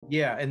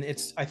Yeah, and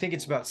I think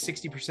it's about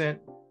 60%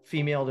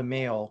 female to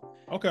male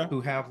Okay. who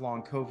have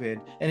long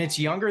COVID, and it's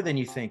younger than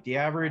you think. The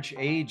average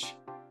age,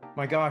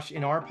 my gosh,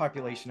 in our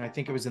population, I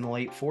think it was in the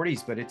late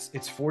 40s, but it's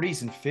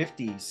 40s and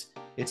 50s.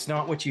 It's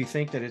not what you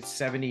think that it's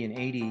 70 and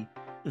 80.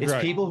 It's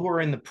Right. people who are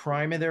in the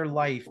prime of their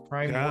life,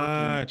 prime working,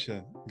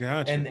 Gotcha.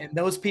 Gotcha. and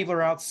those people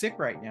are out sick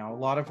right now. A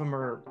lot of them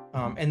are,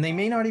 Mhm. and they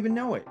may not even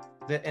know it.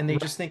 And they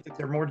Right. just think that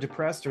they're more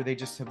depressed, or they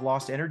just have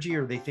lost energy,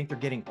 or they think they're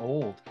getting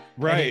old.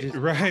 And it Right. is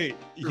not Right.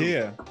 true.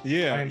 Yeah.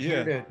 Yeah. I am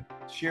here Yeah. to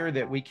share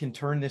that we can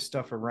turn this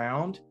stuff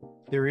around.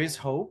 There is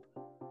hope,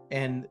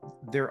 and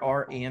there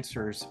are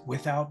answers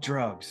without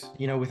drugs,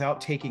 without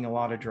taking a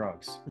lot of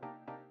drugs.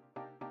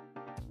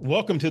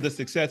 Welcome to the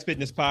Success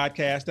Fitness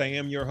Podcast. I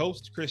am your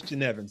host,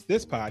 Christian Evans.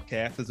 This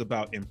podcast is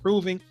about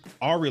improving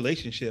our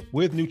relationship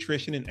with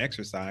nutrition and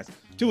exercise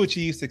to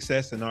achieve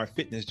success in our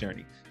fitness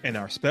journey. And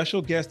our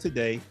special guest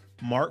today,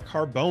 Mark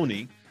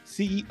Carbone,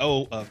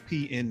 CEO of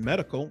PN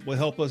Medical, will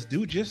help us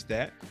do just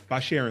that by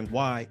sharing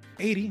why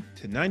 80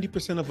 to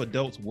 90% of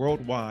adults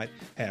worldwide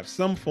have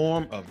some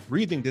form of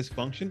breathing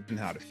dysfunction and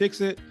how to fix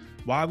it,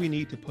 why we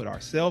need to put our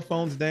cell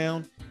phones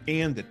down,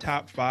 and the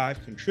top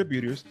 5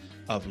 contributors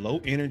of low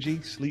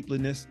energy,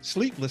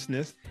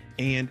 sleeplessness,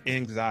 and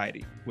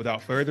anxiety.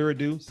 Without further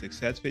ado,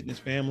 Success Fitness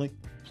family,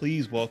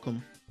 please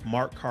welcome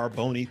Mark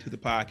Carbone to the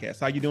podcast.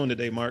 How you doing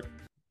today, Mark?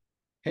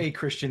 Hey,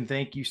 Christian,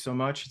 thank you so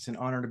much. It's an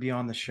honor to be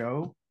on the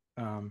show.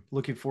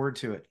 Looking forward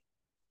to it.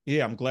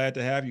 Yeah, I'm glad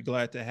to have you.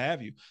 Glad to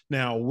have you.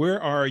 Now,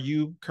 where are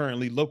you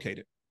currently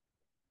located?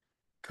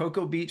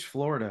 Cocoa Beach,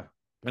 Florida.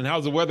 And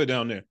how's the weather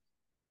down there?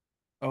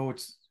 Oh,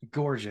 it's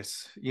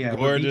gorgeous. Yeah, we're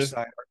Gorgeous.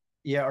 beachside.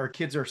 Yeah, our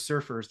kids are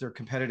surfers. They're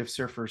competitive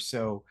surfers.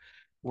 So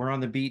we're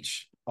on the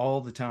beach all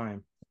the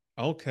time.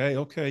 Okay,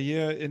 okay,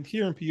 yeah. And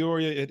here in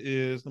Peoria, it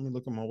is, let me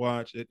look at my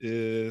watch.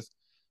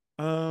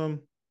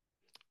 Um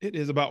it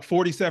is about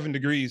 47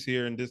 degrees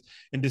here in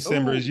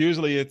December. Is Oh,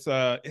 usually it's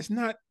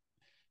not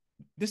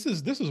this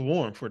is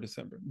warm for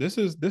December. This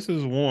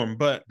is warm,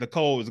 but the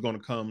cold is going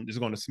to come. It's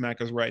going to smack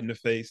us right in the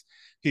face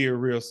here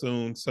real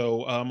soon.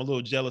 So I'm a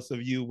little jealous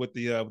of you with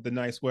the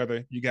nice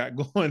weather you got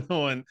going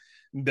on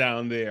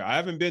down there. I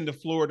haven't been to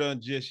Florida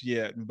just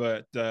yet,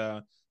 but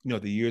the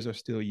years are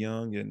still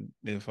young, and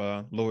if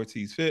Lord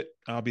sees fit,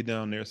 I'll be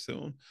down there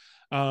soon.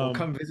 well, Um,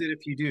 come visit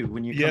if you do.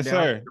 When you come yes, down,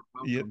 sir.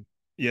 you're Yeah, welcome.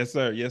 yes,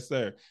 sir. Yes,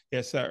 sir.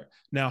 Yes, sir.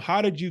 Now,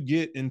 how did you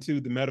get into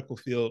the medical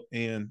field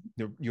and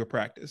your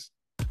practice?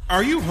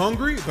 Are you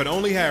hungry but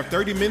only have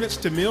 30 minutes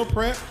to meal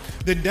prep?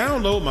 Then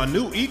download my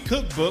new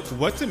e-cookbook,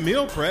 What to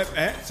Meal Prep,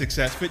 at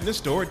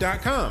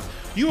successfitnessstore.com.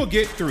 You will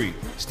get 3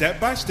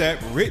 step-by-step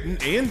written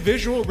and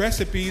visual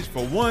recipes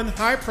for one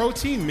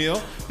high-protein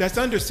meal that's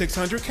under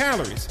 600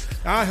 calories.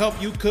 I'll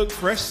help you cook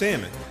fresh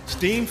salmon,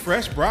 steam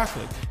fresh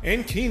broccoli,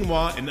 and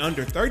quinoa in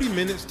under 30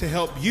 minutes to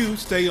help you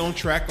stay on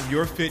track of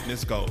your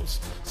fitness goals.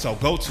 So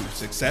go to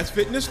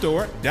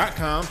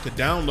successfitnessstore.com to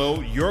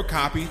download your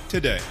copy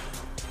today.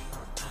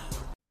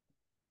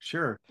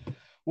 Sure.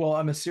 Well,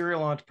 I'm a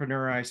serial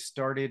entrepreneur. I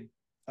started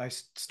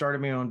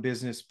my own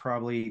business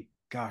probably,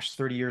 gosh,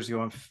 30 years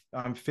ago.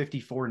 I'm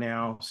 54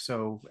 now,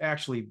 so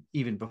actually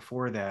even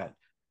before that.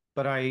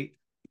 But I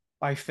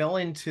fell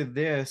into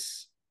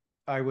this.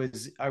 I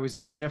was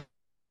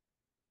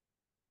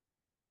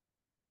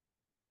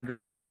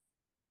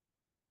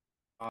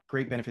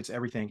great benefits,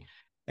 everything.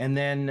 And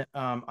then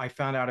I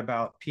found out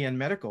about PN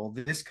Medical,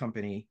 this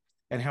company,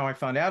 and how I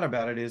found out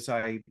about it is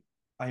I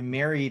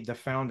married the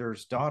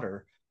founder's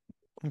daughter,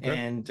 Okay.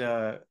 and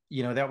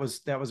that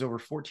was over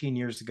 14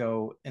 years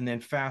ago. And then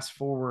fast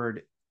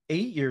forward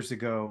 8 years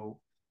ago,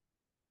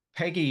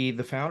 Peggy,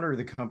 the founder of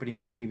the company,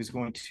 was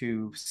going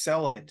to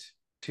sell it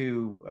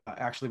to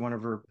actually one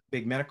of her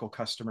big medical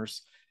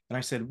customers. And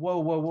I said, whoa,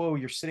 whoa, whoa,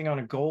 you're sitting on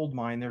a gold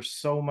mine. There's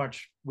so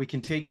much, we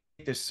can take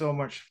this so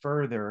much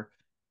further.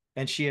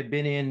 And she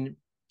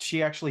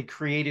actually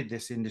created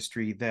this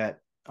industry that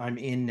I'm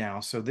in now.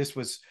 So this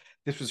was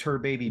her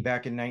baby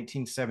back in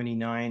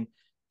 1979.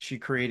 She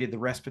created the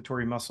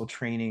respiratory muscle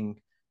training,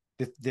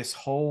 this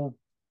whole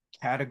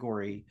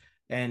category.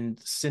 And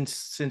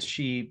since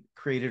she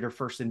created her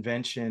first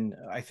invention,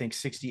 I think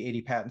 60,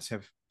 80 patents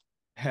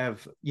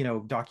have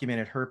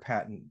documented her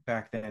patent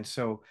back then.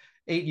 So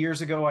 8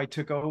 years ago, I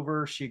took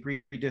over. She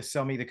agreed to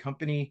sell me the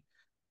company,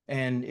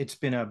 and it's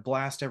been a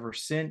blast ever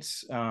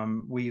since.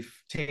 We've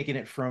taken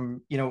it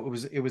from,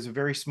 it was a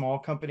very small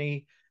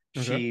company.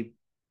 Okay. She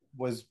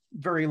was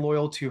very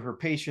loyal to her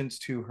patients,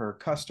 to her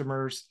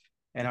customers,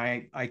 and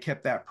I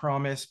kept that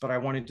promise, but I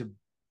wanted to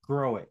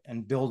grow it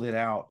and build it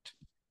out.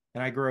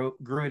 And I grew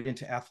it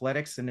into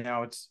athletics, and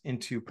now it's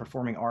into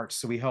performing arts.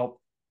 So we help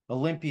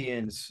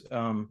Olympians,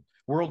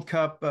 World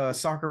Cup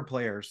soccer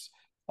players,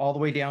 all the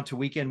way down to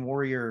weekend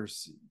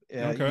warriors, uh,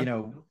 Okay. you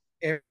know,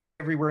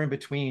 everywhere in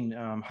between,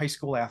 high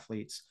school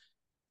athletes,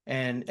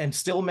 and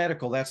still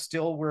medical. That's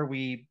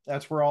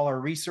where all our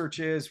research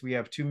is. We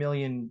have 2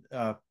 million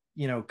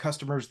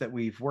customers that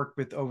we've worked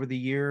with over the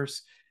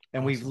years,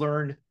 and we've Awesome.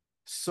 learned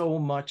so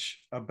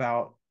much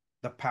about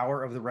the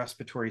power of the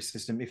respiratory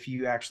system if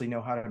you actually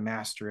know how to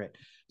master it.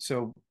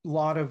 So a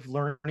lot of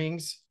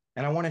learnings,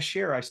 and I want to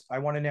share. I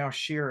want to now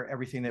share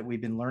everything that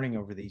we've been learning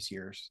over these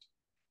years.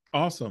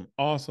 Awesome,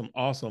 awesome,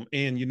 awesome.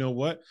 And you know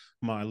what?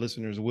 My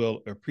listeners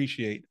will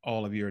appreciate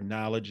all of your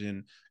knowledge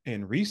and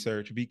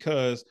research,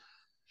 because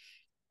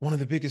one of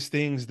the biggest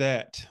things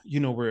that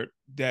we're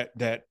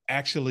that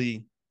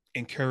actually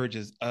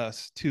encourages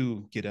us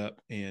to get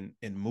up and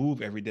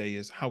move every day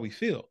is how we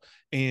feel.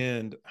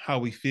 And how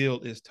we feel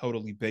is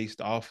totally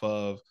based off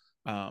of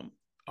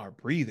our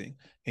breathing.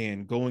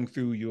 And going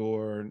through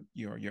your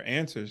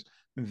answers,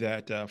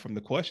 that from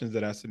the questions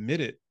that I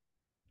submitted,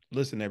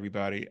 listen,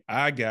 everybody,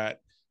 I got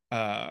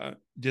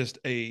just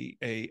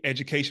a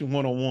education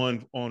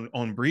 101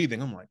 on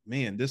breathing. I'm like,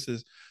 man, this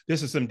is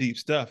some deep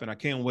stuff, and I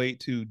can't wait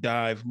to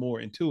dive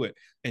more into it.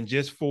 And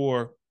just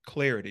for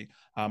clarity,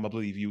 I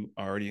believe you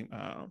already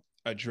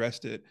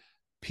addressed it.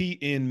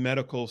 PN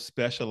Medical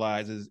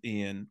specializes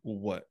in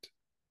what?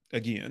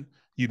 Again,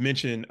 you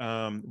mentioned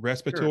Sure.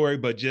 respiratory,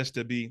 but just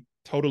to be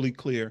totally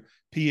clear,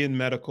 PN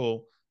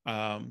Medical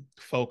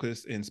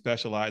focus and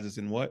specializes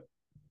in what?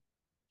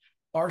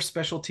 Our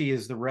specialty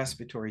is the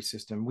respiratory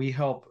system. We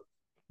help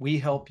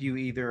you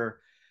either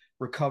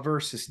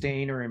recover,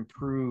 sustain, or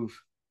improve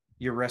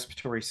your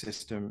respiratory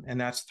system, and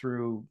that's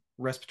through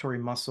respiratory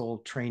muscle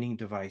training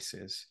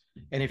devices.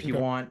 And if you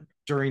Okay. want,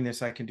 during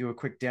this, I can do a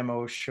quick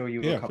demo, show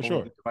you a Yeah, for couple of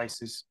sure. the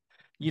devices.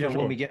 For When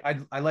sure. we get,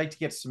 I like to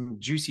get some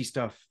juicy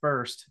stuff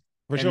first,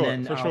 For and sure.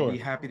 then For I'll be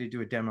sure. happy to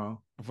do a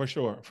demo. For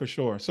sure. For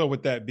sure. So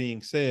with that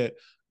being said,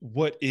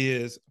 what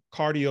is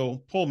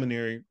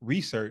cardiopulmonary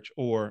research,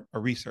 or a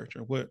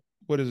researcher? What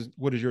is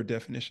your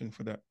definition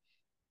for that?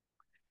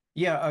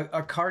 Yeah,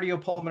 a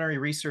cardiopulmonary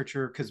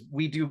researcher, because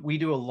we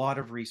do a lot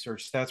of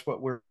research. That's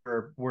what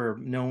we're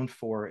known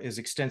for, is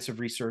extensive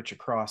research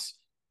across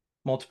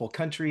multiple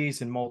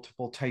countries and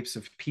multiple types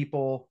of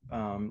people.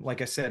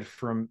 Like I said,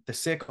 from the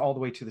sick all the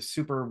way to the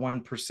super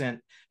 1%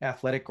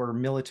 athletic or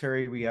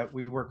military.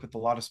 We work with a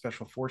lot of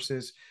special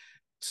forces.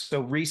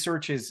 So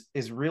research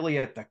is really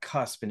at the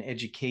cusp in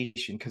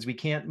education, because we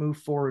can't move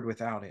forward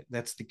without it.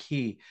 That's the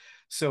key.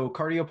 So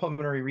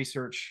cardiopulmonary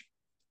research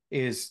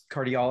is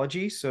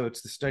cardiology, so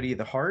it's the study of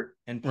the heart,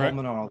 and Right.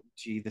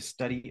 pulmonology, the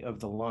study of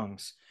the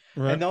lungs.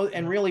 Right.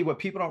 And really what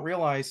people don't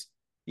realize,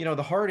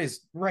 the heart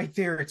is right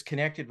there, it's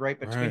connected right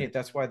between Right. it.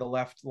 That's why the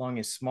left lung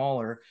is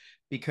smaller,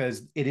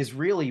 because it is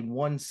really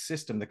one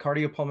system. The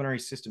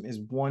cardiopulmonary system is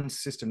one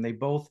system. They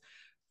both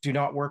do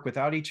not work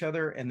without each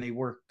other, and they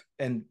work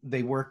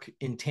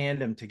in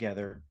tandem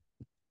together.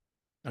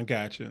 I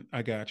got you.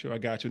 I got you. I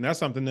got you. And that's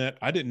something that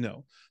I didn't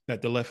know,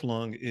 that the left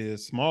lung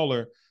is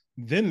smaller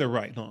than the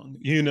right lung,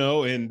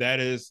 and that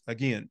is,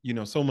 again,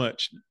 so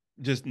much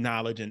just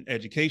knowledge and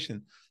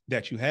education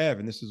that you have.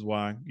 And this is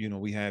why,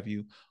 we have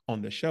you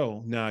on the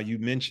show. Now, you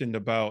mentioned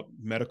about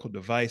medical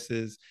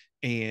devices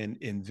and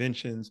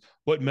inventions.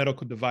 What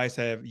medical device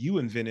have you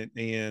invented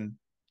and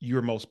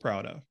you're most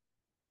proud of?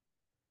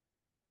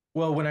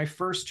 Well, when I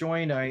first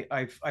joined,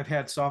 I've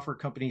had software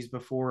companies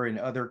before and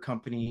other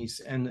companies,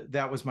 and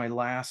that was my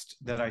last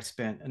that I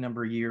spent a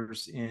number of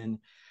years in.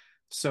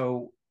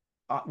 So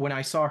when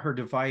I saw her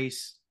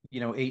device,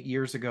 8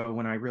 years ago,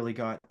 when I really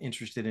got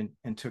interested in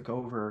and took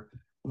over,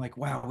 I'm like,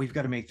 wow, we've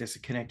got to make this a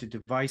connected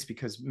device,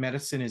 because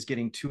medicine is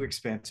getting too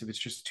expensive. It's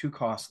just too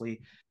costly,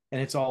 and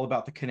it's all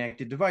about the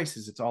connected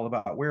devices. It's all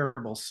about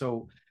wearables.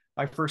 So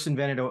I first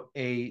invented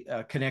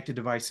a connected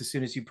device. As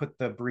soon as you put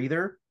the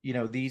breather,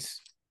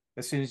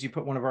 as soon as you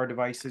put one of our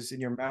devices in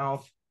your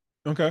mouth,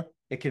 Okay.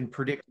 it can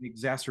predict an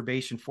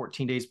exacerbation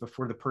 14 days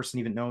before the person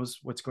even knows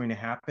what's going to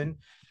happen.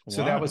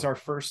 So that was Wow. our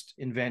first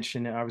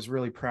invention, and I was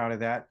really proud of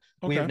that.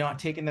 We have Okay. not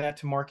taken that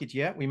to market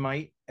yet. We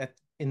might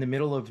in the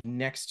middle of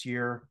next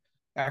year,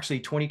 actually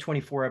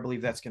 2024, I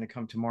believe that's going to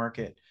come to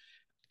market.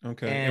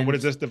 Okay. And what And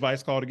is this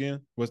device called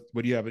again? What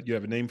do you have? You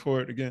have a name for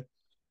it again?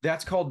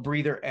 that's called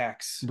Breather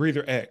X.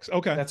 Breather X.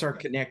 Okay. That's our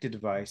connected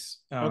device.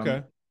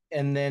 Okay.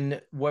 And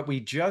then what we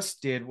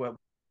just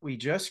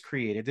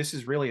created, this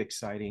is really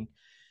exciting,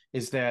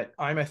 is that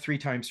I'm a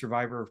 3-time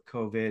survivor of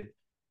COVID,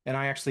 and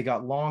I actually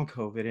got long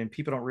COVID. And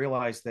people don't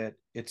realize that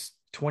it's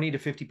 20 to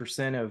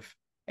 50% of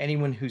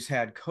anyone who's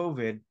had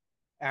COVID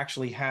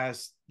actually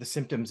has the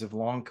symptoms of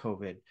long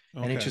COVID.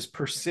 And it Okay. just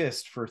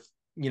persists for,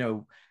 you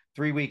know,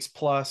 3 weeks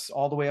plus,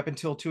 all the way up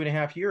until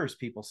 2.5 years,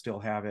 people still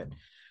have it.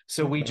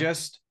 So Okay.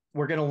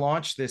 we're going to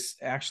launch this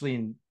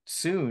actually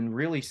soon,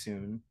 really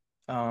soon.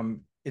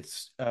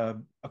 It's a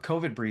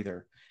COVID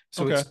breather.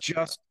 So Okay. it's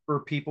just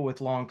for people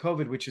with long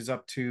COVID, which is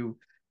up to,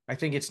 I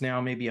think it's now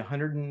maybe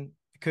 100,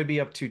 it could be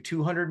up to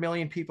 200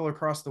 million people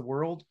across the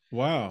world.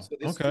 Wow. So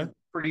this Okay. is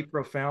pretty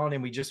profound.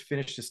 And we just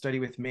finished a study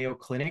with Mayo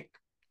Clinic,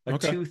 a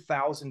Okay.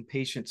 2,000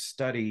 patient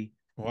study,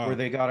 where Wow.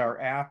 they got our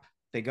app,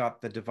 they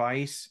got the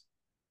device,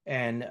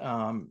 and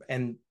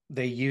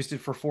they used it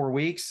for 4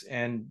 weeks,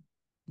 and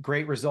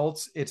great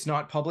results. It's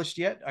not published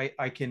yet.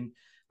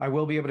 I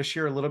will be able to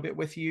share a little bit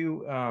with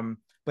you,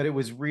 but it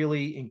was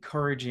really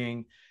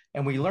encouraging,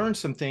 and we learned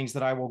some things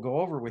that I will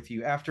go over with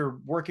you. After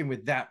working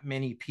with that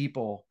many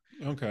people,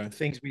 Okay. the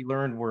things we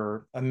learned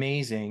were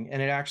amazing,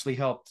 and it actually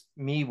helped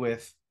me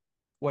with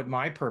what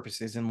my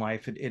purpose is in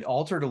life. It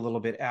altered a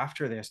little bit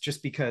after this,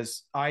 just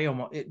because I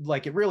almost it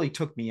really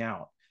took me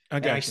out, I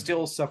and I got you.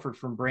 still suffered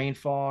from brain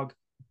fog,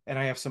 and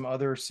I have some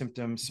other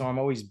symptoms. So I'm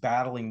always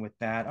battling with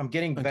that. I'm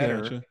getting I got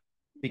better you.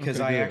 because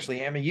Okay, I good.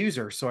 actually am a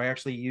user. So I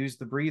actually use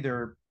the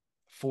breather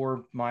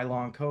for my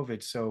long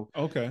COVID. So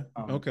Okay.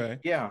 Okay.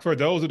 yeah. For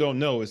those who don't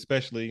know,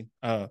 especially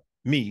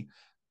me,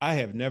 I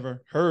have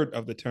never heard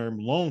of the term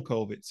long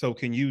COVID. So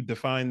can you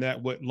define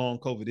that, what long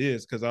COVID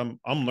is? Because I'm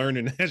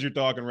learning as you're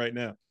talking right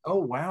now. Oh,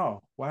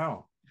 wow.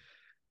 Wow.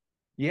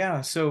 Yeah.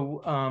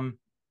 So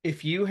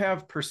if you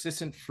have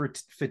persistent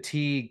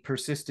fatigue,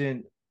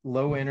 persistent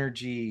low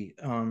energy,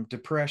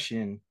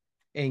 depression,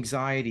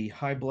 anxiety,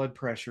 high blood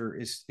pressure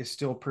is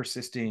still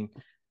persisting,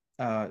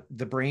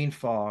 the brain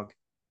fog,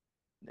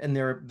 and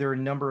there are a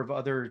number of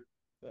other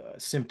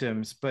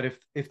symptoms. But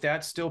if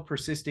that's still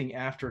persisting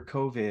after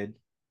COVID,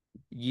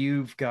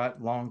 you've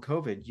got long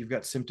COVID. You've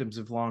got symptoms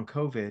of long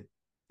COVID.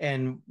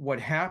 And what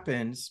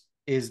happens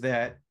is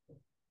that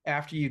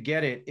after you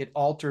get it, it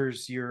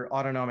alters your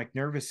autonomic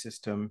nervous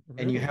system,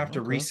 and you Really? have to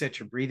Okay. reset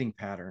your breathing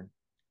pattern.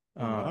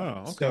 Oh,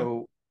 wow. Okay.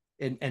 So,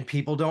 and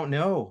people don't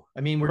know. I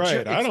mean,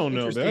 Right. I it's don't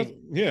know. That's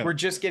interesting. yeah. We're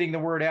just getting the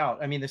word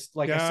out. I mean, this,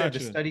 like I said, the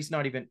Gotcha. study's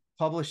not even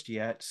published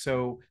yet.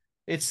 So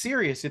it's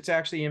serious. It's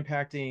actually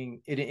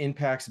impacting, it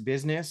impacts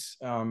business.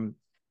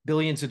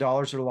 Billions of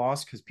dollars are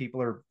lost because people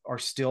are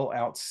still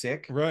out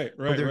sick, Right.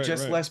 or Right. they're Right.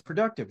 just Right. less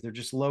productive. They're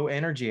just low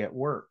energy at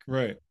work.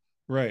 Right.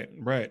 Right.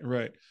 Right.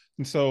 Right.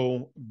 And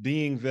so,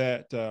 being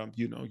that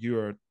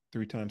you're a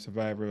three-time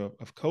survivor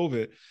of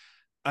COVID,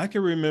 I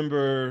can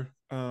remember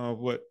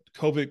what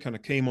COVID kind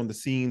of came on the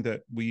scene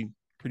that we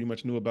pretty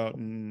much knew about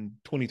in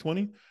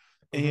 2020,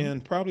 Mhm.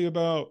 and probably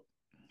about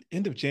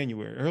end of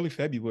January, early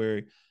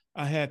February,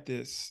 I had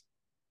this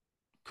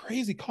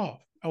crazy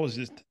cough. I was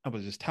just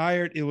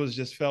tired. It was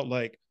just felt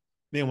like,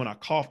 man, when I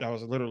coughed, I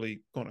was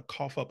literally going to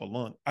cough up a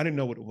lung. I didn't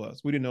know what it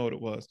was. We didn't know what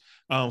it was.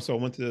 So I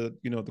went to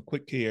the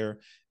quick care,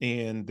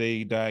 and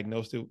they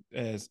diagnosed it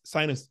as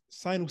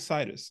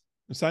sinusitis,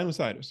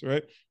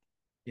 right?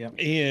 Yeah.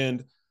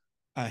 And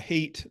I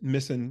hate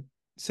missing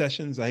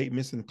sessions. I hate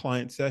missing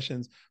client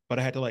sessions, but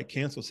I had to like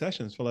cancel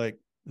sessions for like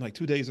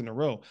 2 days in a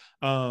row.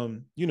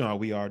 You know how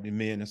we are, the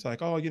men. It's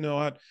like, oh,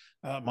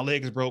 my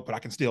leg is broke, but I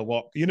can still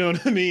walk. You know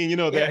what I mean?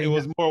 Yeah. That it Yeah.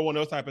 was more one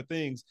of those type of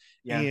things.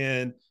 Yeah.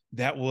 And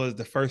that was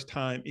the first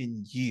time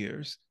in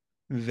years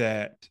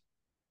that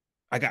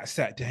I got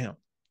sat down.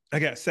 I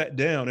got sat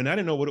down, and I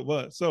didn't know what it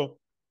was. So,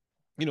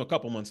 a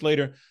couple months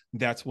later,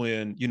 that's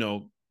when,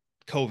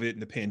 COVID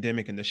and the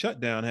pandemic and the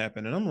shutdown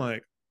happened. And I'm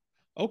like,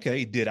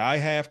 okay, did I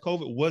have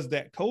COVID? Was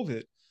that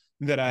COVID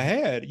that I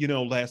Mhm.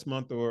 had, last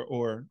month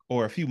or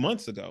a few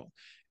months ago?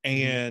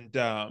 Mhm.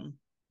 And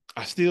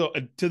I still,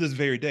 to this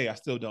very day, I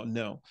still don't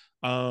know.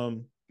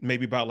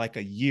 Maybe about like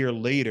a year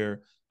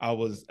later, I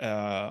was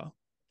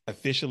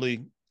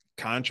officially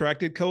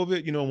contracted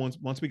COVID.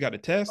 Once we got a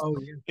test, Oh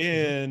yeah. Mhm.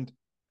 and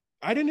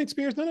I didn't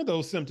experience none of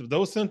those symptoms.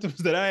 Those symptoms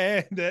that I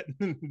had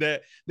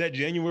that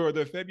January or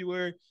the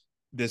February,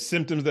 the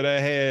symptoms that I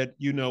had,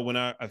 when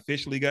I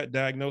officially got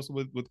diagnosed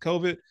with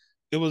COVID,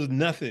 it was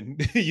nothing.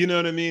 You know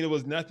what I mean? It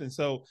was nothing.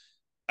 So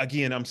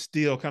again, I'm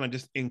still kind of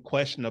just in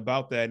question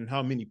about that, and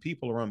how many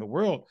people around the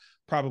world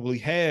probably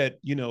had,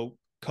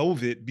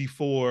 COVID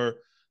before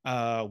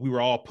we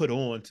were all put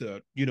on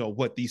to,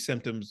 what these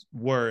symptoms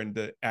were and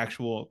the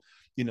actual,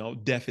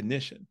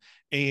 definition.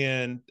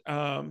 And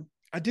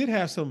I did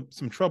have some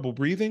trouble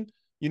breathing,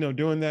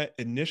 during that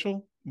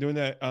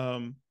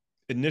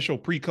initial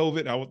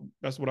pre-COVID.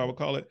 That's what I would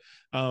call it.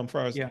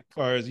 Far as Yeah.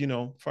 far as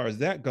far as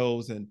that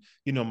goes, and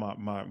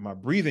my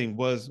breathing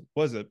was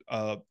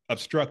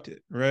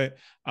obstructed, right?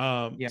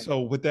 Yeah.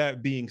 So with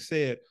that being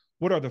said,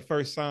 what are the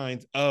first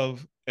signs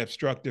of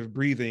obstructive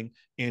breathing,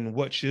 and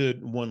what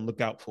should one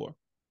look out for?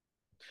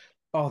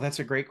 Oh, that's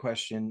a great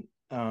question.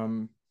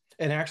 And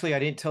actually, I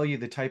didn't tell you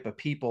the type of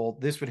people.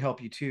 This would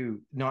help you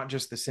too, not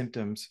just the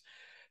symptoms.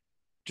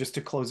 Just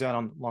to close out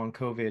on long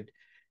COVID,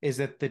 is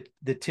that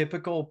the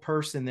typical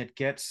person that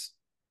gets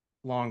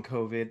long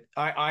COVID,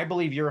 I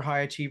believe you're a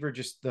high achiever,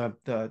 just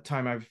the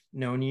time I've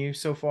known you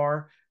so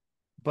far.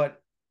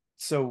 But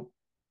so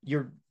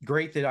you're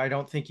great that I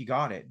don't think you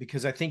got it,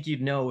 because I think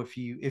you'd know if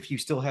you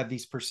still had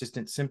these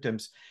persistent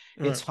symptoms.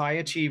 All It's right. high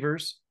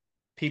achievers,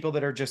 people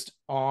that are just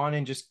on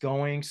and just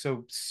going,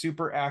 so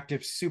super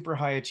active, super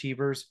high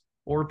achievers,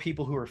 or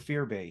people who are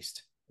fear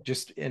based.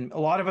 Just, and a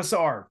lot of us have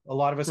a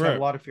Right.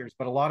 lot of fears,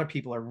 but a lot of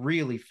people are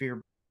really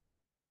fear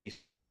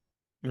based.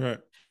 Right.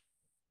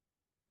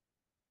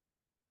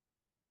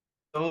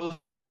 Those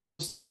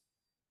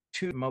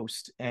two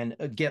most, and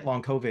get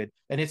long COVID.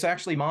 And it's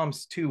actually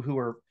moms too who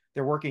are,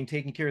 they're working,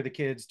 taking care of the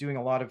kids, doing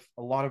a lot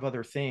of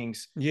other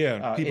things.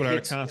 Yeah. It People that are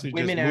hits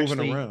constantly just women moving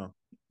actually. around.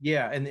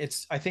 Yeah, and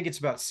I think it's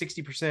about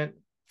 60%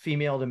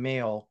 female to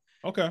male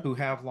Okay. who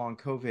have long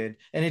COVID,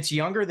 and it's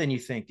younger than you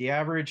think. The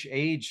average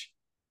age,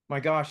 my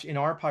gosh, in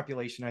our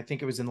population, I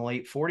think it was in the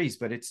late 40s,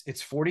 but it's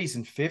 40s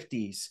and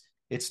 50s.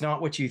 It's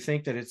not what you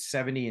think, that it's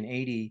 70 and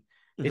 80.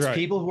 It's Right.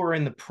 people who are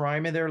in the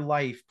prime of their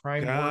life,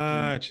 prime working,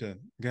 Gotcha.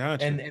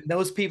 Gotcha. and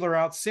those people are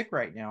out sick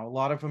right now. A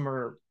lot of them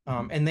are,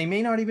 and they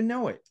may not even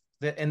know it.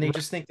 And they Right.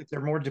 just think that they're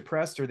more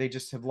depressed, or they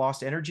just have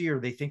lost energy, or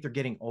they think they're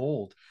getting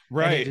old. And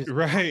it Right. is not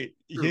Right.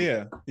 true.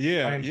 Yeah.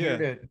 Yeah. I'm here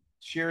Yeah. to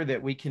share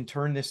that we can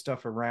turn this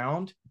stuff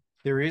around.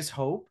 There is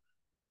hope,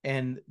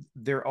 and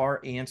there are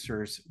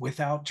answers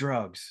without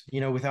drugs,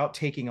 without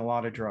taking a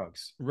lot of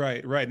drugs.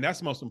 Right. Right. And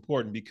that's most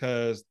important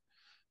because,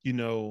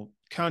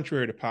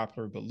 contrary to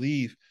popular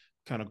belief,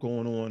 kind of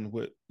going on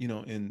with,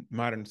 in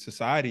modern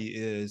society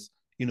is,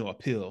 a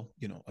pill,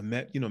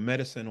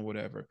 medicine or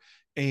whatever.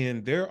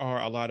 And there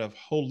are a lot of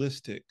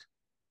holistic,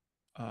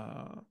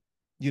 uh,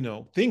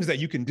 things that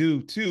you can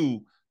do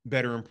to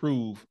better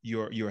improve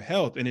your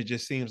health. And it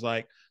just seems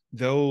like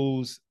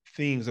those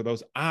things or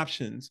those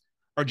options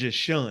are just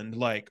shunned.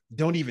 Like,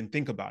 don't even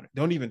think about it.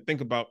 Don't even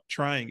think about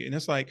trying it. And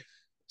it's like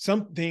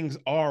some things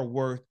are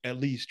worth at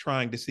least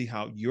trying to see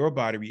how your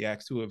body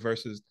reacts to it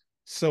versus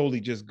solely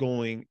just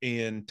going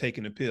and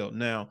taking a pill.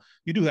 Now,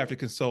 you do have to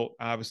consult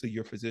obviously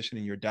your physician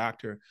and your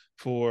doctor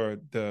for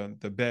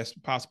the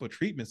best possible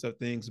treatments of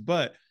things,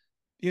 but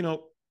you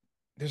know,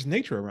 there's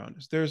nature around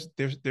us.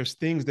 There's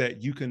things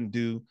that you can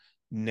do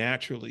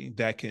naturally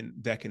that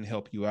can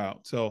help you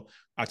out. So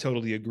I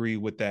totally agree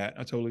with that.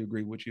 I totally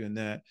agree with you in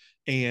that.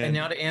 And And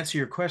now to answer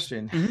your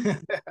question.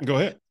 mhm, go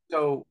ahead.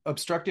 So,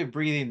 obstructive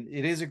breathing,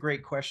 it is a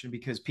great question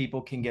because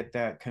people can get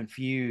that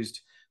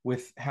confused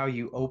with how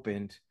you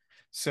opened.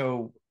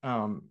 So,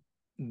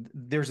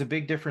 there's a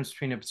big difference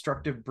between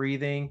obstructive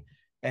breathing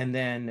and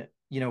then,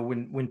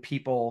 when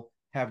people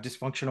have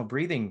dysfunctional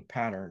breathing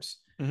patterns.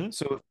 Hmm.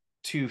 So,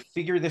 to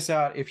figure this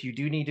out, if you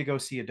do need to go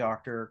see a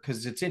doctor,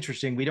 because it's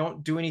interesting, we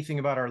don't do anything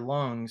about our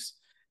lungs.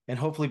 And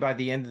hopefully by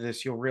the end of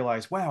this, you'll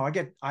realize, wow,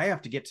 I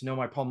have to get to know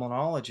my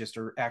pulmonologist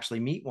or actually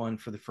meet one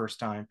for the first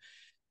time.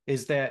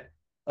 Is that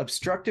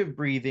obstructive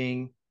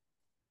breathing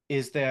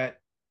is that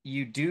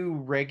you're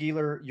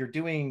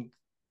doing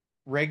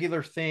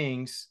regular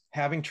things,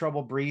 having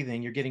trouble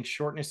breathing, you're getting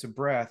shortness of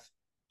breath,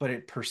 but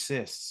it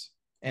persists,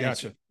 and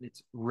Gotcha.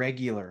 it's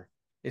regular,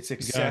 it's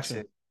Gotcha.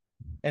 excessive.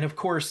 And of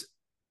course,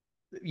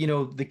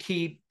 the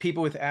key,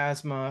 people with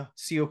asthma,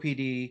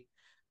 COPD,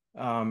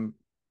 um,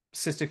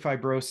 cystic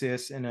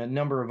fibrosis, and a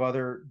number of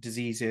other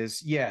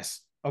diseases,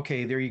 yes,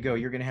 okay, there you go,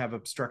 you're going to have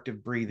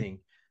obstructive breathing.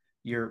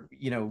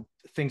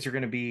 Things are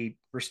going to be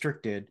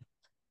restricted,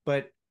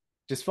 but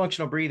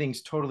dysfunctional breathing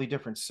is totally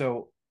different.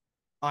 So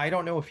I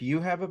don't know if you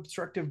have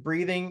obstructive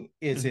breathing.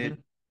 Is Hmm. it,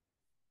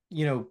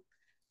 you know,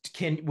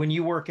 when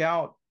you work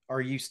out,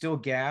 are you still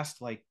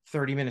gassed like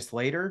 30 minutes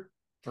later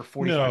or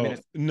 45 No,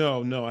 minutes?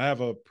 no, no. I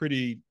have a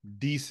pretty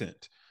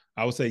decent,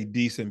 I would say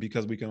decent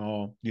because we can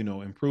all,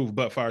 improve.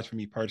 But far as for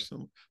me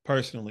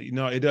personally,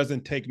 no, it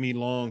doesn't take me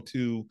long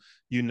to,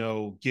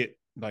 get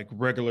like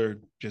regular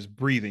just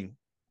breathing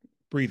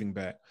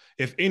back.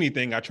 If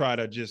anything, I try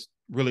to just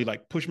really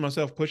like push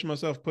myself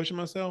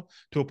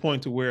to a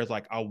point to where it's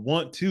like I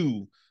want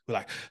to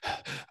like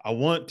I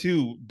want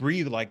to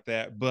breathe like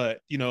that,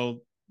 but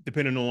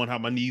depending on how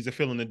my knees are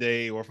feeling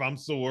today, or if I'm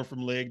sore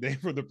from leg day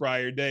from the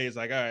prior day, it's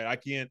like, all right,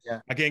 Yeah.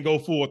 I can't go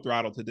full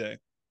throttle today.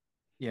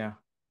 Yeah.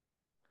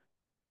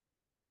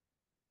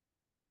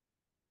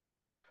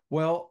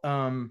 Well,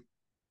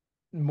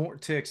 more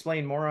to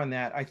explain more on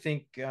that, I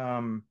think,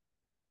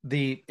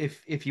 the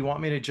if you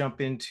want me to jump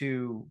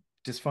into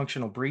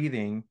dysfunctional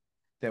breathing,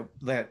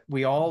 that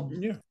we all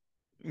Yeah,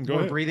 go were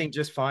ahead. breathing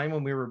just fine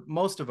when we were,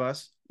 most of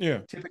us Yeah,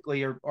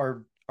 typically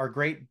are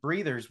great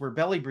breathers. We're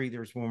belly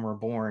breathers when we're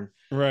born.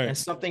 right. And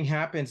something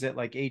happens at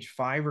like age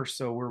 5 or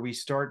so where we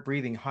start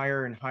breathing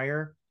higher and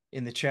higher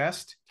in the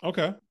chest.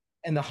 Okay.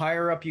 And the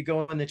higher up you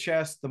go in the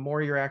chest, the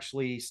more you're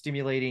actually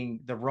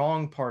stimulating the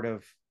wrong part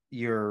of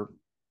your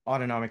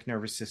autonomic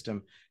nervous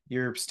system.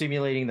 You're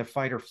stimulating the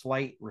fight or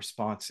flight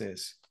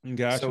responses. So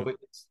Gotcha.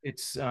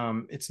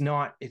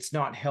 it's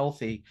not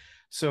healthy.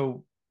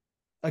 So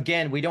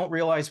again, we don't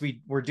realize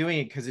we're doing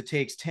it because it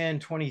takes 10,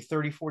 20,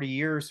 30, 40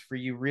 years for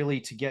you really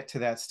to get to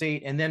that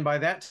state. And then by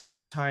that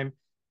time,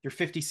 you're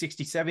 50,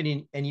 60,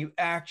 70, and you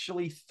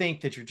actually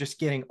think that you're just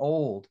getting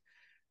old.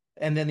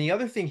 And then the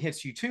other thing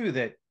hits you too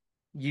that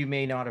you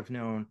may not have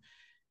known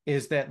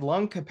is that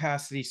lung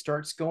capacity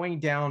starts going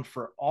down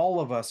for all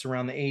of us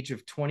around the age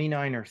of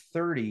 29 or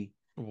 30,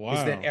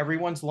 is that Wow.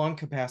 everyone's lung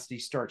capacity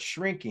starts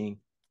shrinking.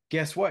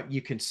 Guess what?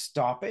 You can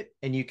stop it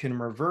and you can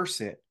reverse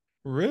it.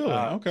 Really?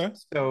 Uh, Okay.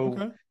 so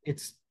Okay.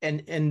 it's,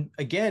 and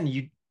again,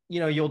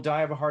 you'll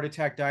die of a heart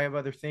attack, die of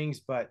other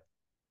things, but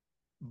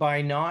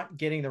by not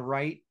getting the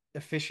right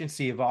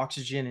efficiency of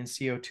oxygen and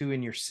CO2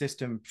 in your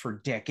system for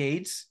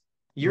decades,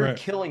 you're Right.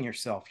 killing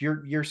yourself.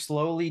 You're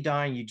slowly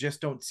dying. You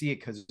just don't see it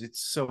because it's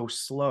so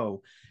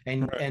slow.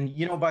 And Right.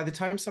 and by the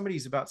time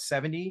somebody's about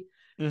 70,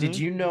 did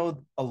Hmm. you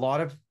know a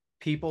lot of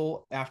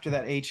people after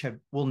that age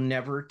will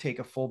never take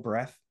a full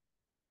breath?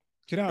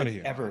 Get out of Like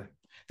here. ever.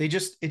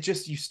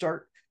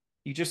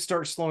 You just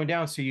start slowing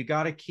down. So you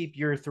got to keep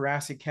your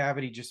thoracic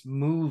cavity just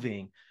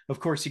moving. Of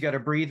course, you got to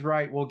breathe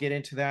right. We'll get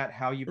into that,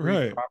 how you breathe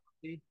Right. properly.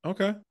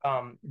 Okay.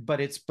 But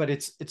it's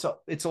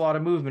a lot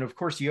of movement. Of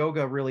course,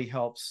 yoga really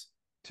helps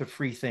to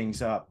free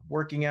things up.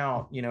 Working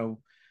out,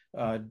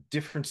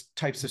 different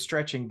types of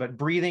stretching, but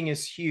breathing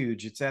is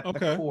huge. It's at the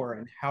Okay. core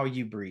and how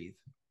you breathe.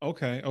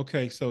 Okay.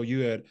 Okay. So you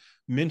had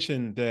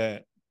mentioned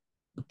that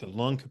the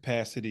lung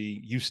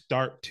capacity, you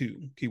start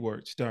to,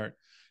 keyword start,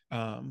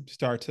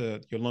 start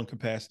to your lung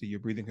capacity, your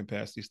breathing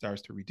capacity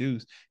starts to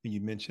reduce. And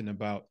you mentioned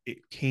about it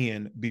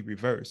can be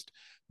reversed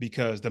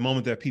because the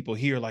moment that people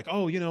hear like,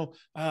 oh,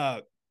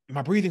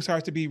 my breathing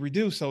starts to be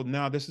reduced. So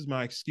now this is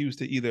my excuse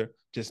to either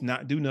just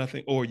not do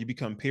nothing or you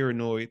become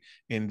paranoid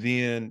and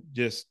then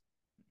just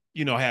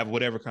have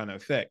whatever kind of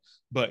effect.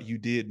 But you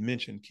did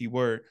mention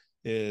keyword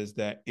is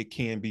that it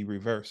can be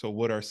reversed. So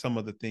what are some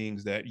of the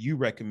things that you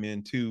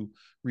recommend to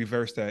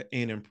reverse that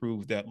and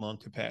improve that lung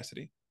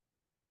capacity?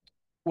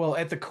 Well,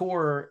 at the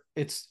core,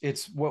 it's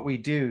what we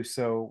do.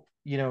 So,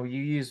 you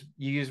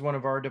use one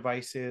of our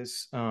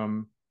devices.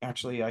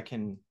 Actually, I'll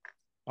Yeah,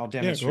 go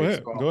demonstrate. So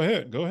ahead. I'll Go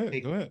ahead. Go ahead.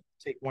 take Go ahead.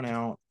 take one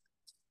out.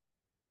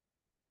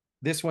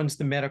 This one's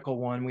the medical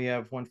one. We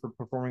have one for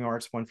performing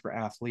arts, one for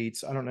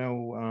athletes. I don't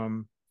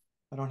know.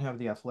 I don't have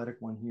the athletic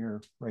one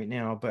here right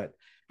now, but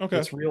Okay.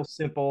 it's real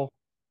simple.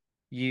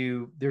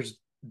 There's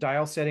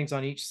dial settings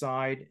on each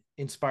side,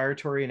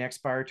 inspiratory and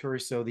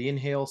expiratory. So the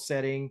inhale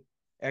setting,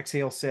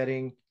 exhale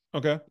setting,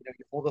 Okay.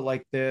 you hold it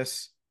like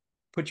this,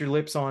 put your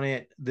lips on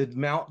it. The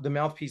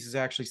mouthpiece is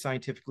actually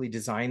scientifically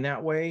designed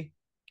that way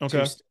to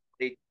Okay.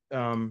 stimulate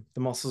the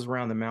muscles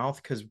around the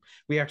mouth, because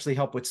we actually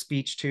help with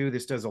speech too.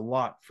 This does a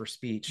lot for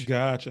speech.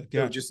 Gotcha. So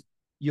Gotcha. just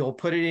you'll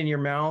put it in your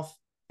mouth,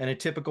 and a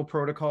typical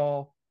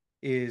protocol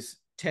is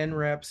 10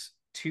 reps,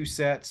 2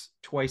 sets,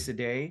 twice a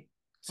day.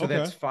 So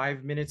that's Okay.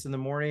 5 minutes in the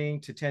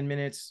morning to 10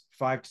 minutes,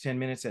 5 to 10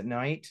 minutes at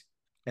night.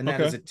 And that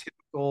is Okay. a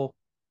typical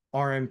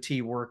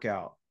RMT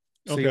workout.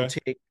 So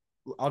Okay.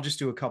 I'll just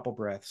do a couple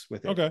breaths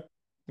with it. Okay.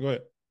 Go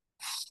ahead.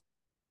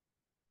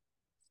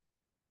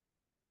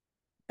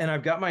 And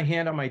I've got my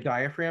hand on my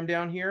diaphragm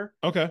down here.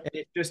 Okay. And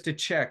it's just to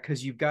check,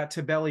 because you've got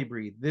to belly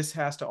breathe. This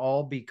has to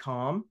all be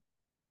calm.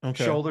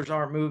 Okay. Shoulders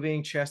aren't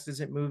moving, chest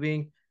isn't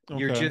moving.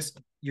 You're Okay.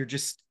 just you're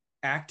just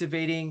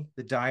activating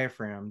the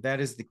diaphragm. That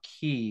is the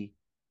key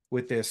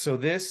with this. So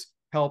this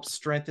helps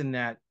strengthen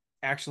that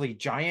actually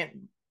giant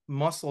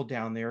muscle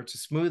down there. It's a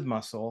smooth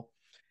muscle,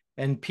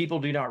 and people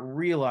do not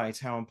realize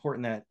how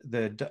important that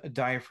the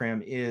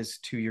diaphragm is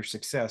to your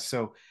success.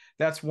 So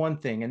that's one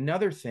thing.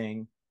 Another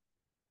thing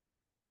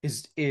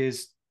is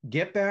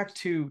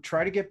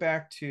try to get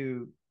back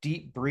to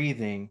deep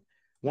breathing.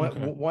 Okay.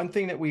 One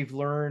thing that we've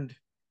learned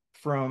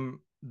from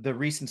the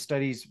recent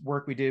studies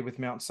work we did with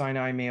Mount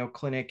Sinai, Mayo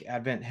Clinic,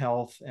 Advent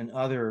Health, and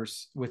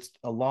others with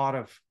a lot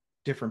of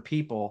different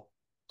people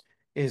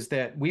is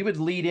that we would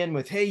lead in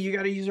with, hey, you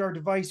got to use our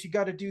device, you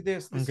got to do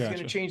this, I this is going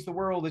to gotcha. change the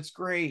world, it's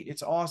great,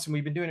 it's awesome,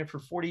 we've been doing it for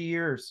 40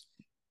 years.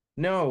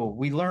 No,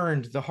 we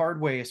learned the hard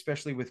way,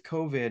 especially with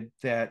COVID,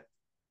 that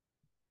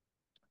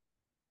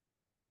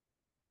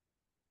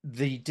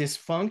the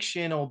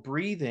dysfunctional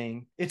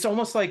breathing, it's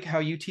almost like how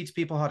you teach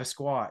people how to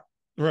squat.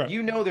 Right.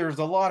 There's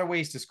a lot of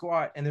ways to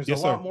squat, and there's a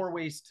Yes, lot sir. more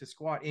ways to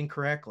squat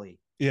incorrectly.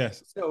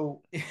 Yes.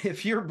 So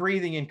if you're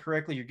breathing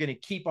incorrectly, you're going to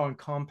keep on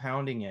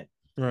compounding it.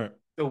 Right.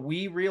 So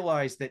we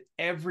realized that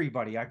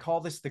everybody, I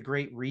call this the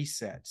great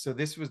reset. So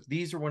this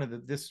is one of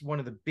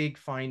the big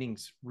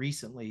findings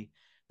recently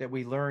that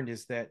we learned,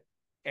 is that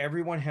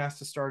everyone has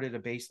to start at a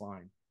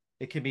baseline.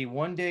 It can be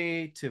 1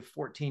 day to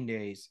 14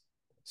 days.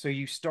 So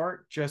you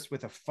start just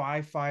with a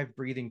 5-5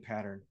 breathing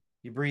pattern.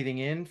 You're breathing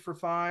in for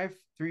 5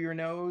 through your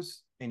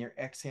nose, and you're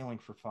exhaling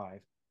for 5.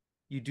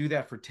 You do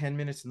that for 10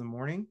 minutes in the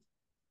morning,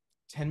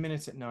 10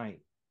 minutes at night.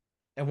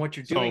 And what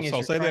you're So doing is so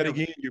you're say trying that to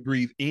again. You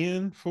breathe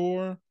in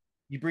for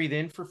you breathe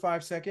in for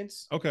 5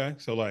 seconds, okay.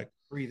 So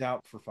breathe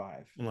out for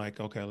 5.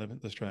 okay,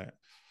 let's try it.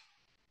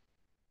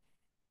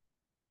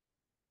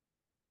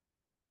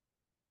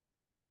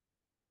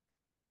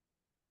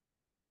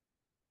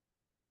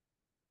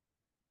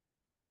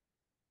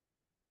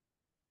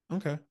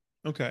 Okay.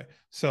 Okay. You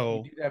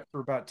So do that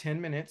for about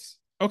 10 minutes.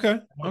 okay.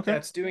 And what Okay.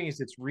 that's doing is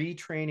it's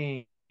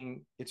retraining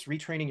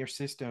your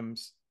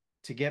systems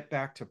to get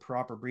back to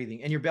proper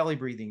breathing. And your belly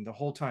breathing the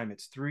whole time.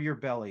 It's through your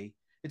belly.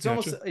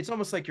 Gotcha. It's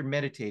almost like you're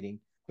meditating,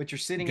 but you're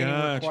sitting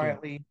anywhere Gotcha.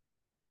 quietly.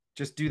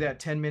 Just do that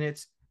 10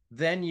 minutes.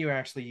 Then you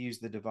actually use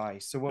the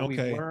device. So what we've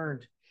Okay.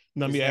 learned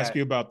Let is me ask that,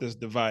 you about this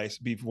device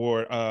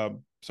before.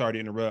 Sorry to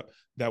interrupt.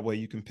 That way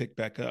you can pick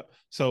back up.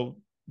 So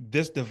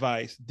this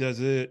device does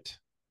it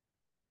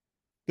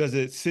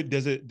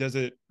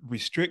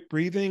restrict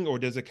breathing or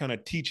does it kind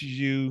of teaches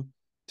you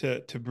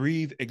to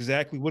breathe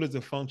exactly? What is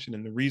the function?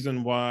 And the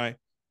reason why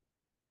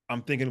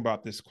I'm thinking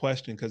about this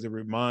question because it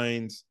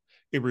reminds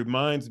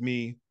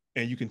me,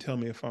 and you can tell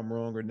me if I'm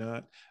wrong or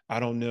not. I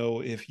don't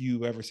know if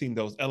you ever seen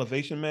those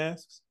elevation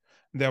masks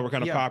that were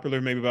kind of yeah, popular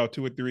maybe about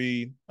 2 or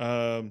 3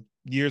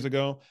 years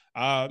ago.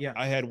 yeah.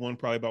 I had one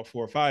probably about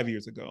 4 or 5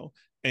 years ago,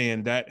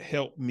 and that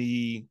helped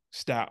me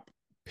stop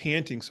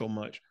panting so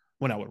much.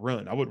 when I would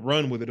run. I would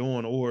run with it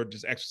on or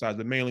just exercise,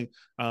 but mainly,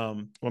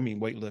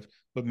 weightlift,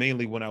 but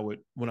mainly when I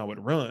would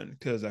run.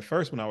 Because at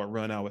first when I would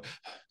run,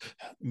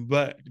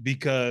 but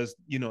because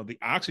the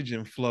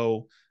oxygen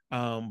flow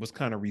was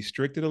kind of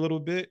restricted a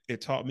little bit,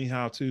 it taught me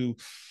how to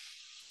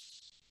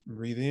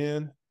breathe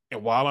in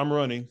and while I'm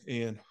running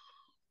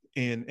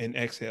and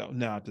exhale.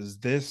 Now, does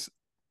this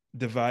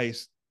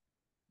device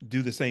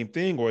do the same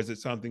thing, or is it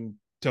something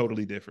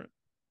totally different?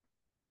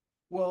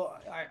 Well,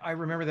 I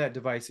remember that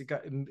device.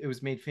 It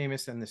was made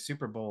famous in the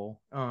Super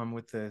Bowl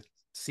with the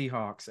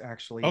Seahawks.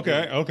 Actually,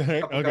 Okay, a okay,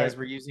 couple okay, guys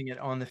were using it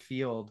on the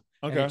field,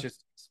 and it okay.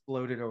 just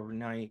exploded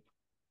overnight.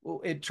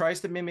 Well, it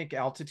tries to mimic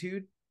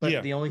altitude, but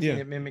Yeah, the only thing yeah.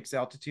 that mimics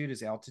altitude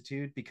is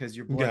altitude because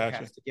your blood Gotcha,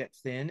 has to get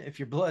thin. If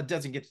your blood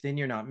doesn't get thin,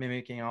 you're not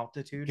mimicking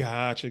altitude.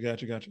 gotcha.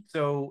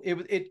 So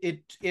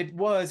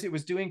it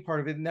was doing part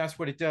of it, and that's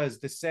what it does.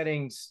 The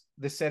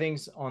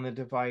settings on the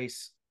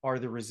device are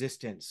the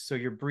resistance. So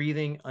you're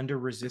breathing under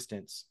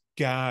resistance,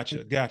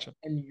 and Gotcha,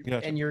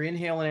 and your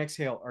inhale and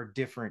exhale are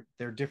different.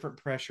 They're different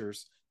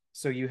pressures,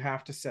 so you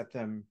have to set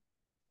them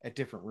at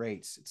different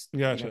rates. It's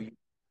gotcha.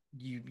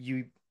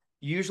 you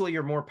usually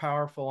you're more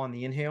powerful on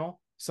the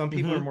inhale. Some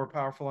people are Mm-hmm. more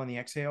powerful on the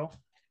exhale,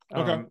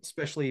 Okay,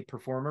 especially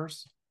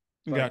performers.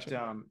 But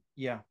gotcha.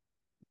 yeah.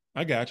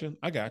 I got you.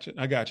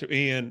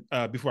 And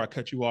before I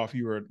cut you off,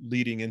 you were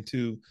leading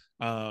into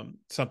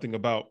something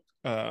about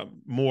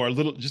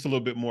just a little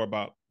bit more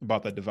about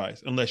that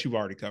device, unless you've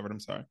already covered. I'm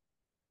sorry.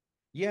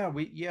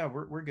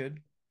 We're good.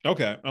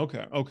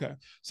 Okay.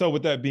 So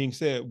with that being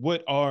said,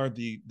 what are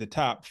the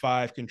top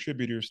five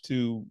contributors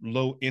to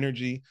low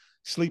energy,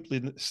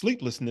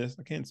 sleeplessness?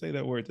 I can't say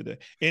that word today,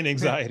 and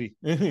anxiety.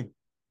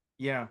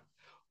 Yeah.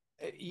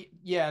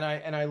 Yeah,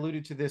 and I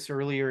alluded to this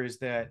earlier, is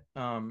that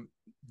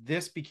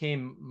this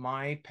became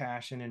my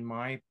passion and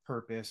my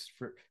purpose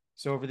for.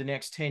 So over the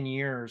next 10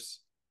 years,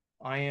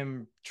 I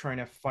am trying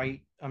to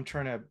fight. I'm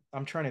trying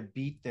to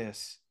beat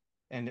this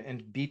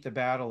and beat the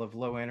battle of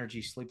low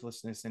energy,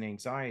 sleeplessness, and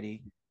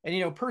anxiety.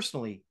 And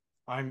personally,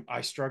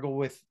 I struggle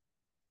with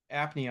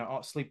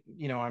apnea, sleep.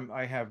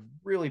 I have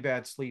really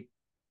bad sleep.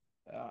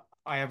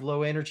 I have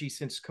low energy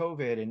since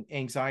COVID, and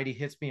anxiety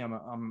hits me.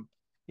 I'm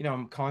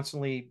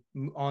constantly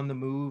on the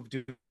move,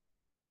 doing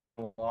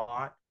a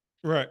lot.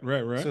 Right.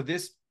 So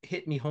this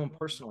hit me home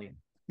personally.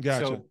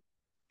 Gotcha. So,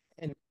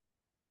 and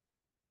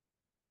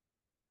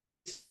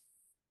it's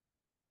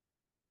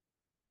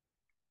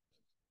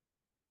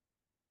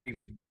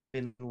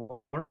been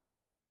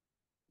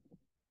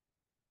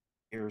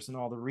years and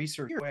all the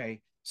research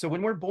way. So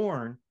when we're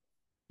born,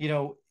 you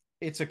know,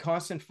 it's a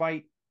constant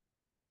fight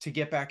to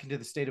get back into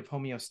the state of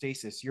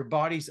homeostasis. Your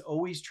body's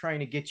always trying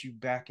to get you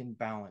back in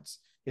balance.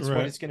 It's what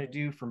Right. it's going to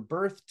do from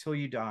birth till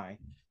you die.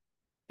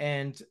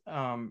 And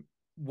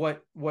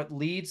what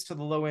leads to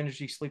the low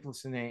energy,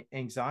 sleepless, and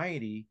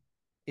anxiety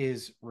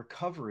is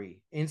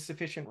recovery,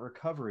 insufficient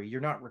recovery.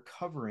 You're not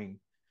recovering,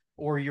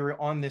 or you're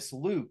on this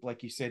loop,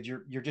 like you said.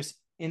 You're just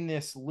in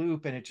this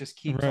loop, and it just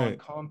keeps on Right.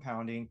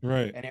 compounding,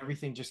 Right. and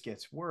everything just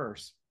gets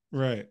worse.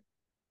 Right.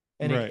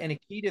 And Right. a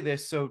key to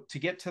this, so to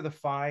get to the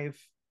five,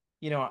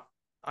 you know,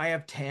 I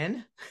have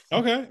 10.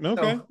 Okay.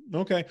 So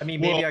Okay. I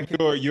mean, Well, maybe I can.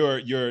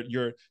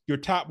 your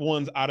top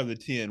ones out of the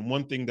 10.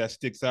 One thing that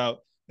sticks out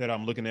that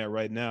I'm looking at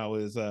right now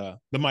is the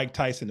Mike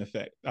Tyson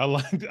effect. I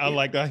Yeah,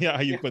 like how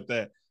you yeah, put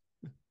that.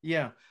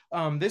 yeah.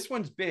 This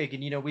one's big,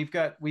 and we've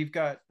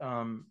got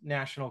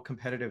national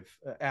competitive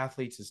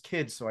athletes as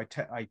kids. So I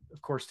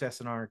of course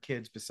test on our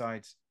kids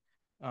besides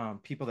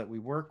people that we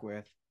work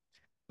with.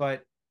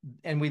 But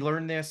and we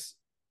learn this.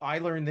 I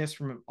learned this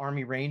from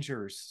Army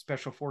Rangers,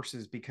 Special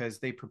Forces, because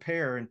they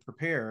prepare and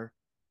prepare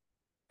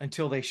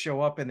until they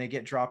show up and they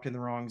get dropped in the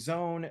wrong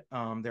zone.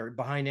 They're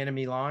behind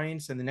enemy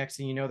lines, and the next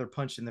thing you know, they're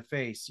punched in the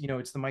face.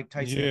 It's the Mike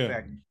Tyson Yeah.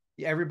 effect.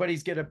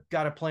 Everybody's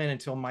got a plan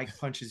until Mike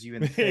punches you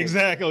in the face. So,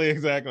 Exactly.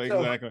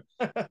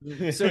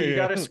 so you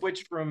got to Yeah.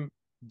 switch from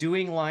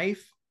doing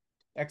life,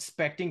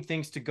 expecting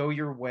things to go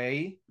your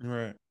way.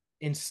 Right.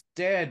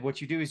 Instead,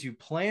 what you do is you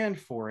plan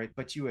for it,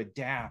 but you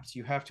adapt.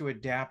 You have to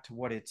adapt to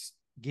what it's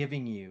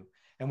giving you.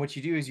 And what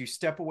you do is you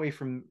step away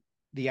from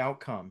the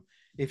outcome.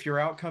 If you're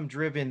outcome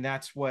driven,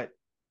 that's what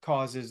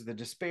causes the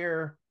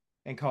despair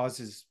and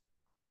causes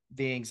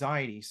the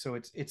anxiety. So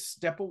it's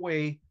step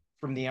away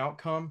from the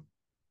outcome,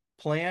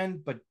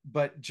 plan,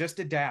 but just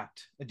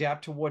adapt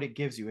to what it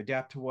gives you,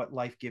 adapt to what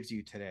life gives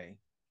you today.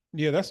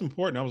 Yeah, that's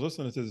important. I was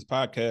listening to this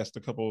podcast a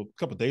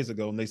couple days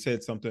ago, and they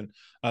said something,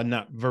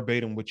 not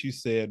verbatim what you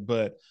said,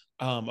 but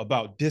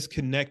about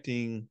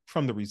disconnecting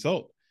from the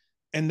result,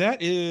 and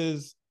that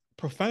is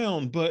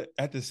profound. But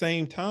at the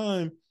same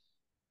time,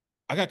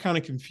 I got kind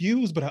of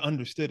confused, but I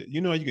understood it.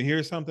 You can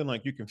hear something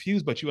like you're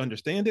confused, but you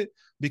understand it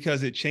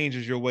because it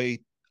changes your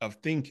way of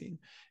thinking.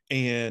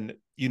 And,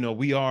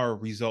 we are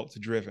results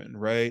driven,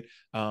 right?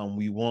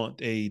 We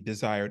want a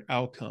desired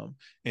outcome.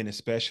 And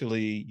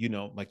especially,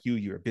 like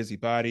you're a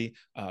busybody,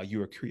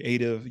 you're a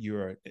creative,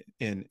 you're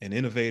an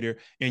innovator,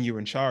 and you're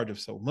in charge of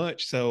so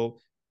much. So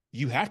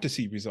you have to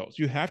see results.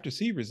 You have to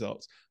see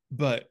results.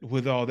 But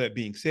with all that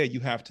being said, you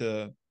have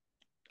to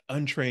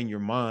untrain your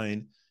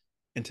mind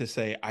and to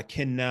say, I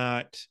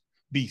cannot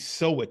be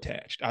so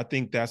attached. I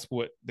think that's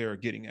what they're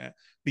getting at.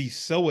 Be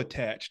so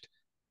attached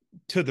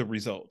to the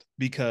result,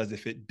 because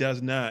if it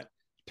does not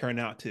turn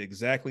out to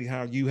exactly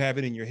how you have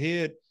it in your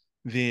head,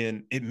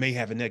 then it may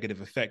have a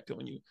negative effect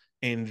on you.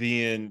 And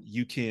then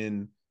you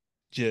can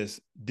just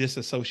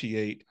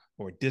disassociate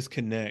or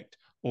disconnect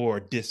or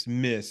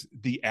dismiss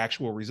the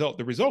actual result.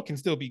 The result can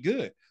still be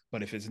good,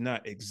 but if it's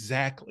not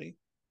exactly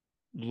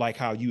like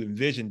how you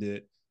envisioned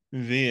it,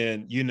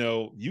 then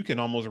you can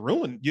almost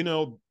ruin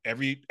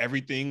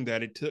everything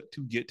that it took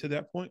to get to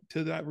that point,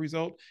 to that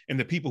result, and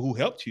the people who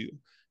helped you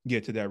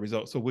get to that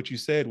result. So what you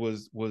said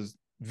was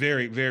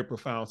very, very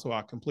profound. So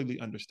I completely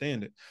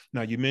understand it.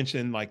 Now you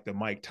mentioned like the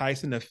Mike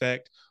Tyson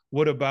effect.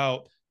 What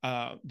about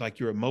like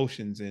your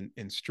emotions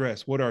and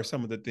stress? What are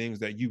some of the things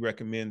that you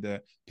recommend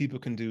that people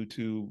can do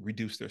to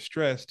reduce their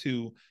stress,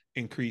 to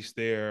increase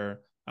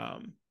their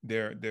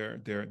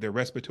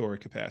respiratory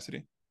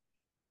capacity?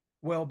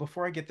 Well,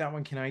 before I get that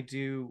one,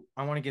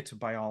 I want to get to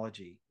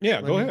biology. Yeah,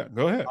 Let go me, ahead.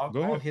 Go ahead.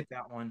 Go I'll ahead. hit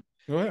that one.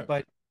 Go ahead.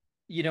 But,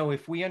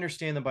 if we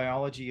understand the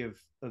biology of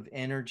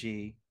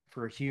energy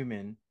for a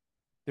human,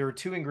 there are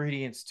two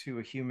ingredients to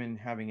a human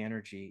having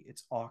energy.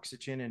 It's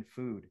oxygen and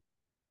food.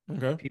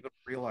 Okay. People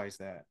don't realize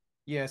that.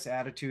 Yes,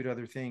 attitude,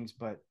 other things,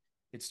 but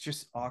it's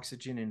just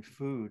oxygen and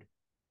food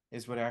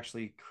is what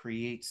actually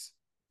creates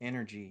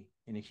energy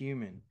in a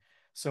human.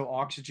 So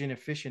oxygen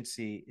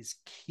efficiency is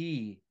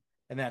key,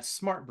 and that's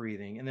smart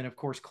breathing, and then of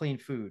course clean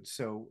food.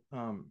 So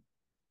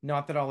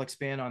not that I'll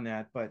expand on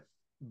that, but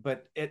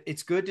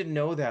it's good to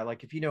know that.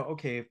 Like if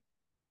okay,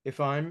 if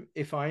I'm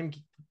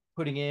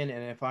putting in,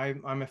 and if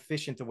I'm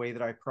efficient the way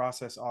that I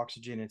process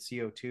oxygen and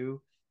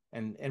CO2,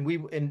 and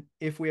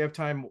if we have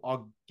time,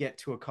 I'll get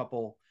to a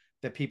couple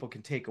that people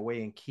can take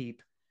away and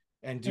keep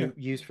and Yeah. do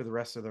use for the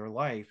rest of their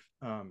life.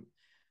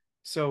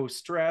 So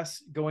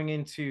stress, going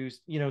into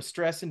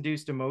stress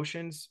induced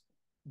emotions,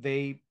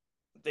 they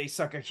they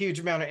suck a huge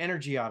amount of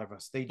energy out of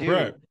us. They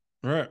Right. do.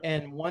 Right.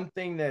 And one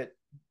thing that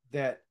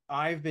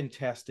I've been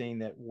testing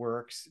that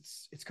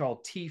works, it's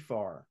called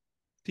TFAR.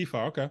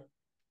 T-far. Okay.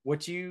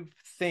 What you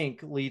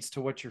think leads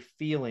to what you're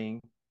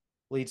feeling,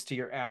 leads to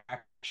your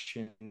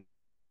action,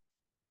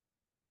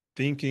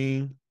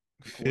 Thinking,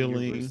 equal your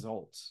feeling,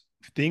 results.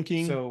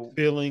 thinking, So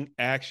feeling,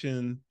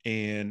 action,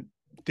 and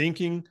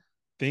thinking,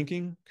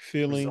 thinking,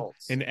 feeling,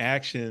 results. and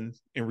action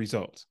and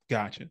results.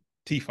 Gotcha.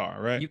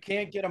 T-far. Right. You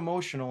can't get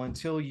emotional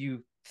until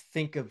you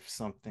think of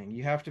something.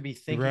 You have to be You're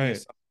thinking of right.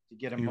 something to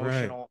get You're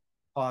right. emotional,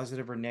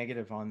 positive or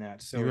negative on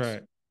that. So You're it's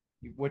right.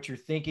 what you're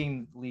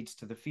thinking leads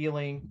to the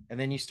feeling, and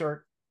then you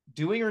start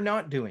doing or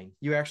not doing.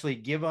 You actually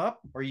give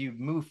up or you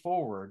move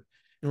forward.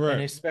 You're And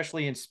right.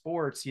 especially in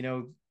sports,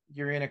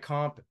 you're in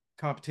a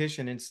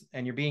competition,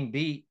 and you're being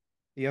beat.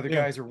 The other Yeah.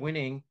 guys are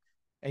winning,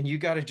 and you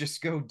got to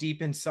just go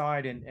deep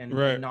inside and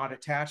Right. not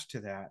attach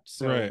to that.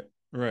 So Right.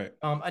 Right.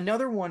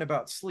 another one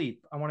about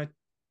sleep. I want to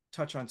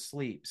touch on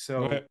sleep. Go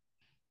So ahead.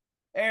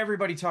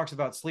 everybody talks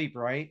about sleep,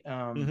 right?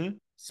 Mm-hmm.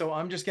 So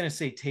I'm just going to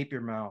say tape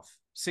your mouth.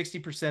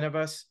 60% of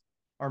us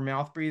are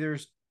mouth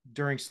breathers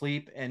during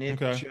sleep, and it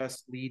Okay.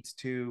 just leads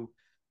to,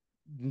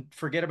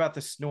 forget about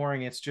the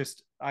snoring. It's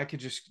just, I could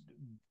just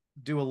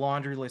do a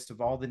laundry list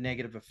of all the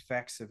negative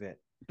effects of it.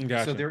 So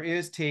Gotcha. there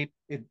is tape.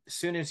 As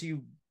soon as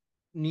you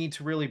need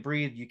to really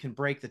breathe, you can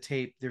break the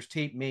tape. There's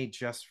tape made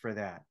just for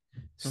that.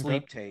 Okay.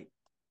 Sleep tape.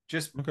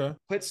 Just Okay.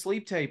 put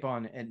sleep tape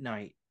on at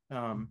night.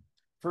 Um,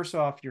 First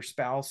off, your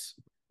spouse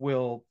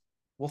will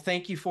will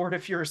thank you for it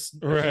if you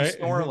Right.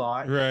 snore a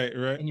lot, Right.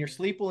 Right. and your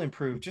sleep will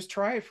improve. Just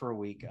try it for a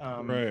week.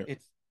 Right.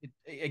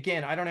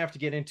 Again, I don't have to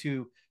get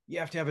into, you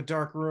have to have a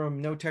dark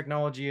room, no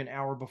technology an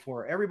hour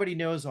before. Everybody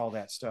knows all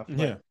that stuff, but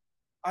Yeah.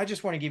 I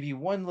just want to give you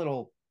one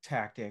little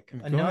tactic. Go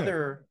ahead.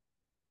 Another,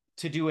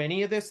 to do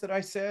any of this that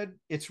I said,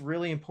 it's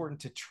really important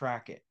to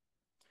track it.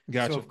 So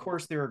Gotcha. of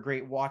course there are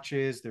great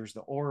watches. There's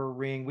the Aura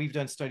Ring. We've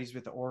done studies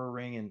with the Aura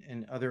Ring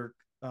and other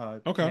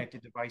Okay.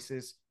 connected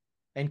devices.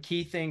 And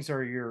key things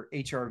are your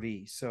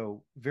HRV,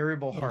 so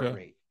variable heart Okay.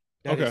 rate.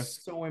 That Okay.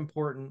 is so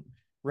important.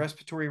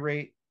 Respiratory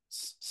rate,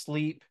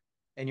 sleep,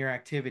 and your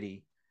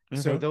activity.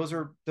 So Okay.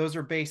 those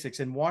are basics.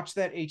 And watch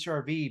that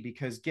HRV,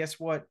 because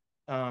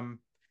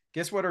Um,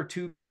 guess what are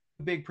two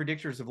big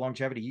predictors of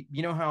longevity?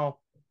 You know how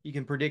you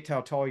can predict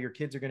how tall your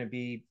kids are going to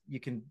be.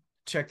 You can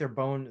check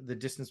the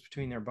distance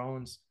between their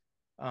bones.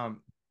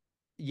 Um,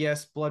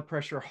 yes, blood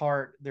pressure,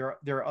 heart. There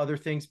are other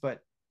things,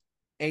 but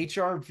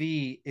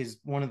HRV is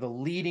one of the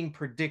leading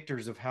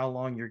predictors of how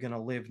long you're going to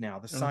live now.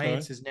 The Okay.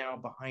 science is now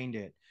behind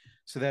it.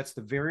 So that's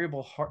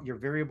your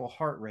variable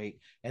heart rate,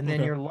 and then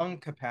Okay. your lung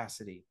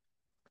capacity.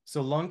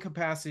 So lung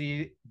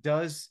capacity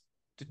does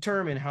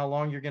determine how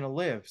long you're going to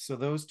live. So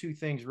those two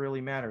things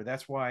really matter.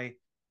 That's why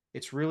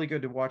it's really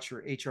good to watch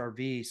your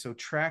HRV. So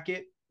track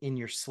it in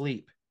your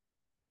sleep.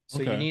 So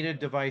you Okay. need a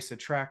device, a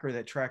tracker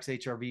that tracks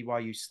HRV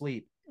while you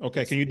sleep.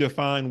 Okay. It's Can you it,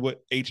 define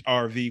what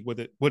HRV,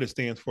 what it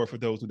stands for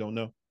those who don't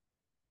know?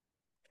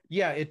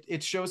 yeah,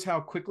 it shows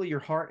how quickly your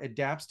heart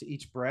adapts to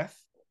each breath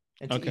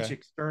and to each Okay.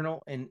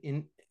 external and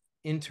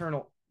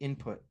internal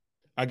input.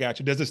 I got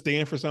you. Does it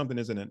stand for something?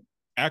 Is it an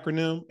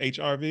acronym,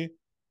 HRV,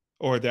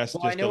 or that's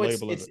Well, I just the know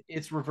it's label of it's it?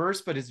 it's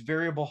reverse, but it's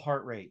variable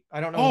heart rate. I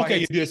don't know Oh, why okay,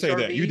 you it's did say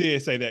that. You HRV.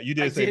 did say that. You I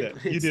did say did,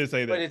 that. You did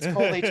say but it's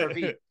called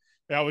HRV,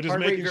 that. I was just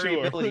heart rate making sure.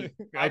 variability.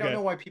 I don't Okay.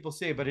 know why people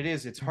say it, but it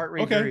is. It's heart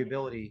rate Okay.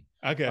 variability.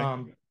 Okay.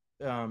 Um,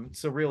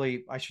 so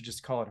really, I should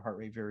just call it heart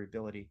rate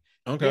variability.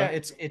 Yeah,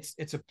 Okay.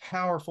 it's a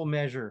powerful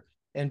measure.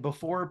 And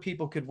before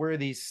people could wear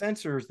these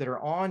sensors that are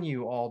on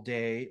you all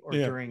day or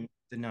Yeah. during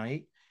the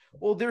night,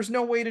 well, there's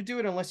no way to do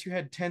it unless you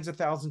had tens of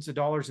thousands of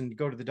dollars and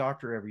go to the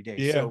doctor every day.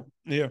 Yeah. So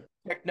Yeah.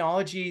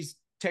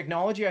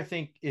 technology, I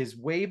think, is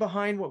way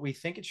behind what we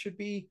think it should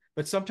be,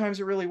 but sometimes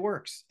it really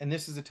works, and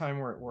this is a time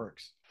where it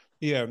works.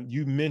 Yeah,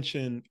 you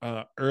mentioned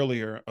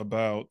earlier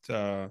about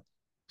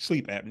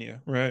sleep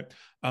apnea, right?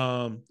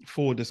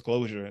 Full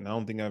disclosure, and I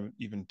don't think I've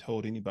even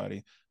told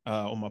anybody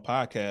on my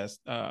podcast.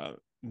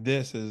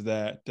 This is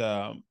that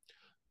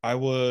I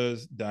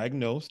was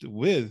diagnosed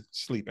with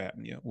sleep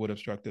apnea, with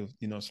obstructive,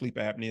 sleep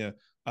apnea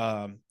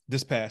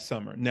this past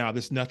summer. Now,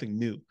 this is nothing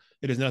new.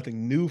 It is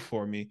nothing new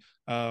for me.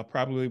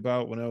 Probably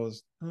about when I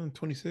was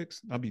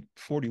 26, I'll be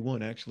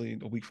 41 actually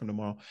a week from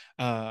tomorrow.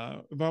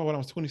 About when I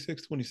was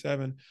 26,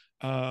 27,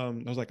 I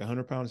was like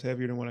 100 pounds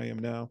heavier than what I am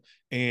now.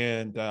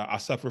 And I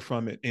suffered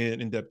from it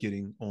and ended up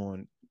getting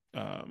on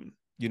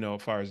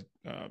as far as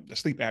the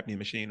sleep apnea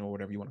machine or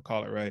whatever you want to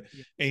call it, right?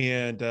 Yeah.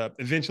 And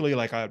eventually,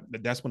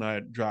 that's when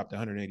I dropped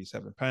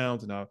 187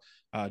 pounds, and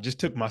I just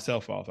took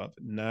myself off of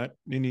it. Not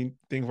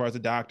anything as a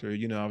doctor,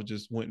 I was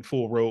just went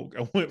full rogue.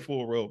 I went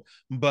full rogue,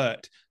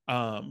 but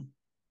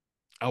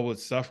I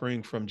was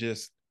suffering from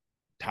just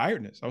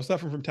tiredness. I was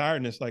suffering from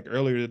tiredness like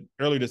earlier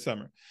this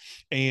summer,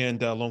 and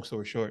long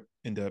story short,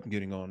 ended up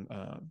getting on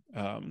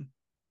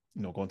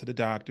going to the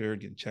doctor,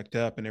 getting checked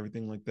up and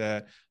everything like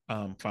that.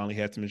 Finally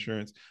had some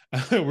insurance.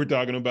 We're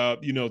talking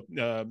about, being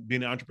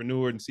an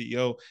entrepreneur and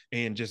CEO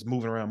and just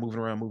moving around.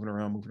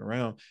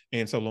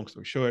 And so long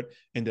story short,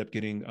 end up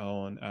getting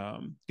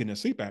a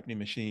sleep apnea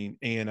machine.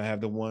 And I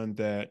have the one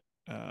that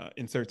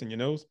inserts in your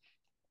nose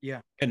Yeah.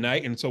 at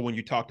night. And so when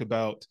you talked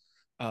about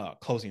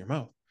closing your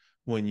mouth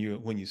when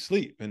you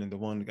sleep, and then the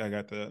one I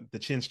got the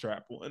chin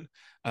strap one,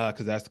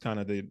 because that's kind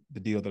of the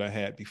deal that I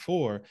had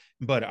before.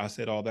 But I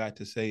said all that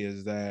to say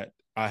is that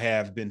I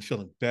have been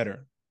feeling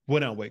better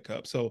when I wake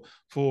up. So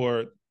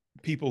for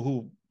people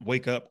who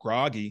wake up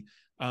groggy,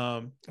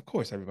 of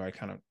course everybody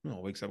kind of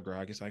wakes up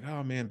groggy. It's like,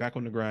 oh man, back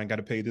on the grind, got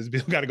to pay this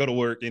bill, got to go to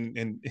work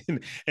and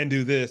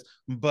do this.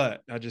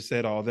 But I just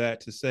said all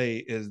that to say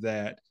is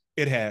that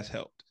it has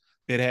helped.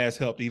 It has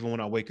helped even when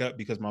I wake up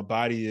because my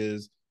body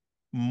is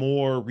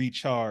more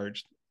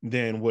recharged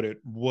than what it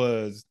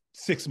was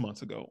 6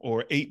 months ago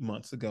or 8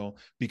 months ago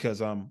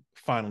because I'm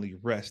finally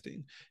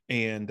resting.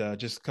 And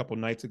just a couple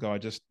nights ago, I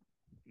just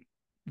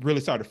really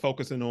started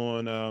focusing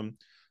on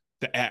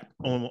the app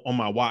on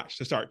my watch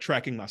to start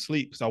tracking my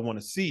sleep because I want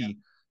to see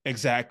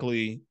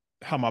exactly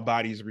how my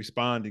body is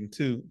responding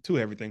to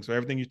everything. So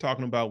everything you're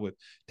talking about with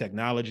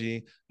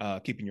technology,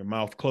 keeping your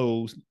mouth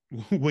closed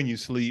when you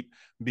sleep,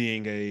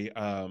 being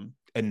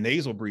a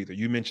nasal breather.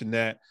 You mentioned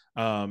that,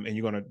 and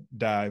you're going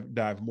to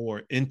dive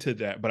more into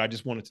that. But I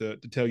just wanted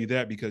to tell you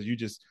that because you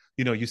just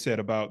you said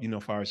about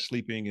as far as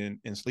sleeping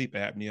and sleep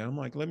apnea. I'm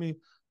like, let me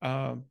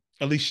at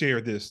least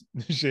share this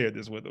share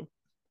this with them.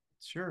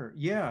 Sure.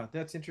 Yeah,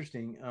 that's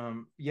interesting.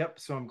 Yep.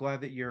 So I'm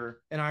glad that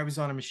and I was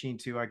on a machine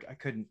too. I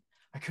couldn't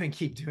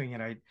keep doing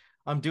it.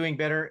 I'm doing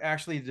better.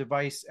 Actually, the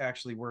device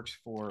actually works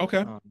for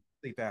Okay.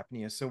 sleep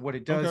apnea. So what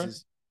it does Okay.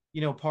 is,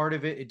 part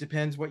of it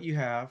depends what you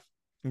have,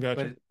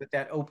 Gotcha. but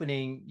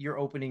your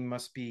opening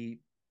must be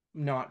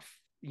not,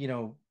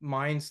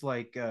 mine's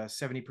like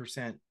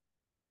 70%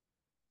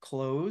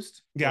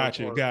 closed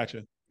Gotcha. or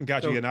Gotcha.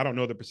 Gotcha. Yeah, so, and I don't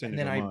know the and percentage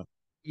then on mine.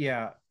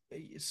 yeah.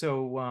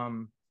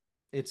 So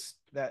it's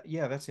that,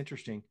 yeah, that's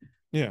interesting.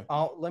 Yeah.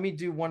 Let me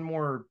do one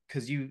more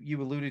because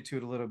you alluded to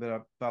it a little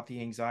bit about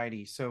the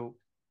anxiety. So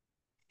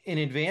in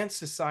advanced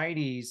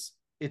societies,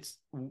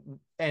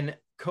 and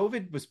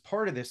COVID was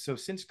part of this. So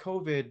since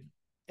COVID,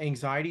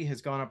 anxiety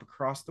has gone up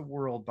across the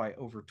world by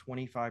over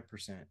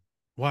 25%. The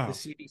Wow.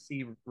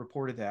 CDC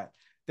reported that.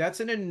 That's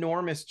an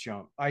enormous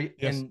jump. I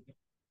Yes. and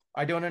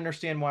I don't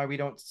understand why we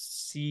don't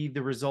see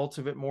the results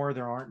of it more.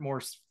 There aren't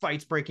more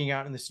fights breaking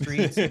out in the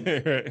streets,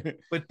 and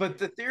but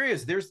the theory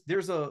is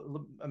there's a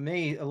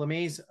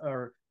maze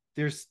or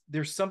there's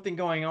something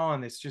going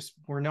on that's just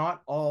we're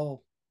not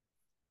all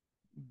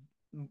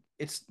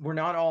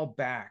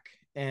back.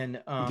 And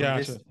this,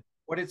 Gotcha.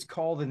 what it's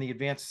called in the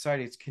advanced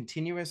society, it's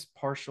continuous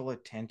partial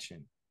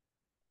attention.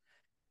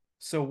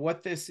 So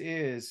what this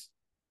is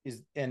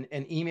and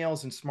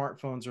emails and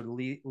smartphones are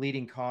the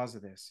leading cause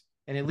of this,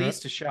 and it Right. leads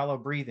to shallow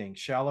breathing,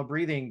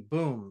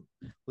 boom,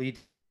 leads,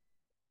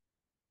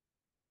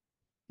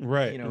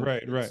 Right.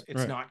 Right. Right. it's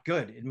Right. not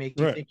good. It makes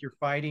you Right. think you're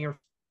fighting or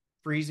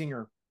freezing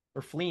or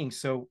fleeing.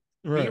 So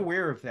be Right.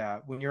 aware of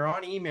that. When you're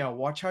on email,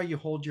 watch how you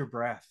hold your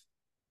breath,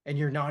 and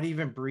you're not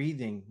even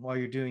breathing while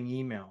you're doing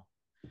email.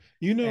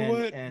 You know and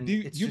what? and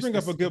You it's you just bring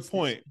up a this good it's this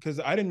point because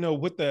I didn't know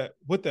what that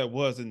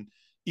was, and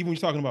even when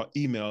you're talking about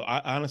email,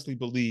 I honestly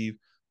believe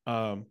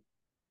um,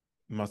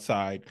 my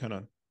side kind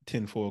of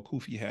tinfoil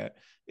kufi hat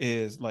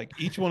is like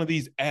each one of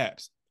these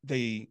apps,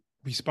 they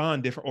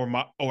respond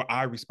different, or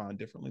I respond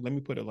differently. Let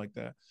me put it like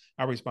that.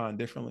 I respond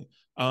differently.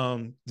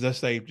 Let's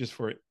say, just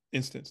for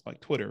instance, like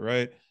Twitter,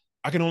 right?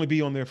 I can only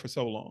be on there for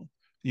so long.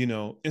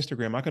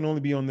 Instagram, I can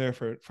only be on there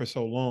for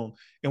so long.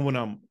 And when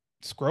I'm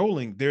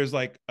scrolling, there's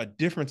like a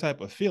different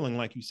type of feeling.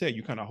 Like you said,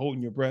 you're kind of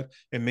holding your breath,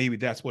 and maybe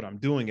that's what I'm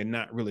doing and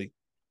not really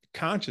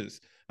conscious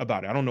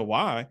about it. I don't know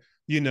why,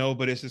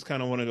 but it's just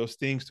kind of one of those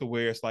things to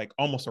where it's like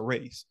almost a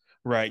race,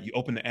 right? You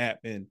open the app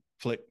and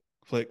flick,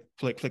 flick,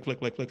 flick, flick, flick,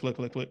 flick, flick, flick,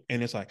 flick, flick,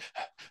 and it's like,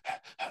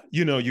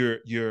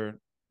 your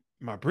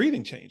my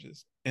breathing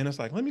changes, and it's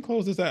like, let me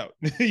close this out.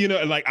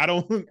 Like I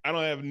don't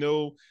have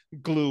no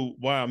clue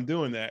why I'm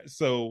doing that.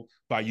 So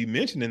by you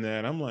mentioning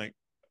that, I'm like,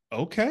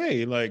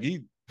 okay, like he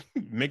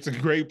makes a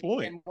great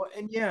point.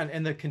 And yeah,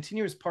 and the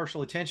continuous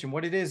partial attention,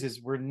 what it is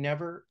we're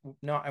never,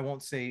 not, I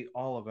won't say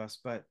all of us,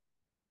 but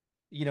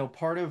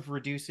part of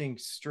reducing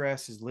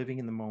stress is living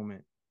in the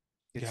moment.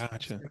 It's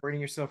Gotcha. separating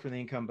yourself from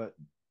the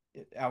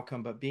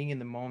outcome, but being in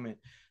the moment.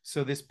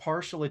 So this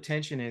partial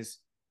attention is,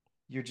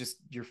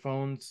 your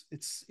phone's,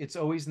 it's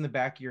always in the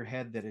back of your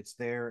head that it's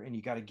there, and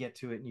you got to get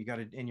to it,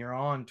 and you're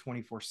on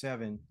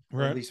 24/7,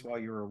 or at Right. least while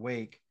you're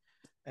awake.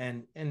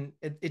 And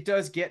it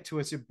does get to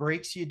us. It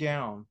breaks you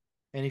down.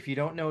 And if you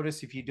don't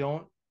notice, if you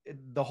don't,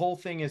 the whole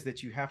thing is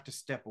that you have to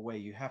step away,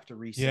 you have to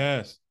reset.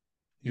 Yes.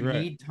 You You're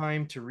right. need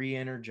time to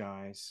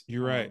re-energize,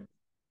 You're right.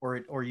 or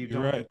you You're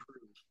don't right.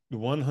 improve.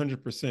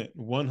 100%,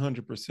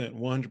 100%,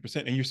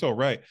 100%. And you're so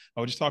right.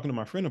 I was just talking to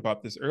my friend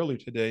about this earlier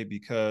today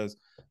because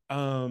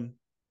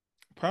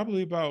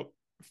probably about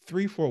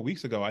 3, 4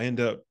 weeks ago, I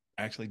ended up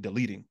actually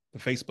deleting the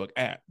Facebook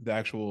app, the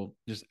actual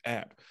just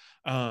app.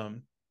 I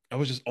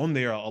was just on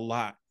there a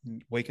lot,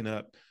 waking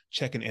up,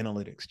 checking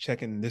analytics,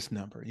 checking this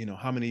number,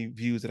 how many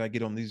views did I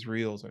get on these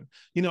reels, and,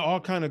 all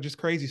kind of just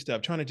crazy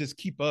stuff, trying to just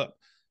keep up.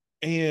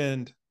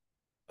 And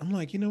I'm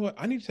like, you know what?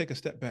 I need to take a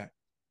step back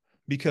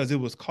because it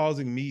was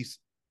causing me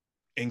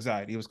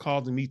anxiety. It was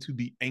causing me to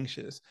be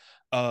anxious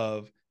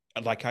of,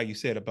 like how you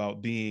said,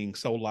 about being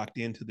so locked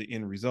into the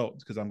end result,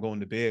 because I'm going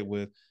to bed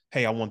with,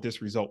 hey, I want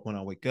this result when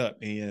I wake up.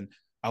 And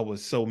I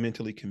was so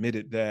mentally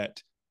committed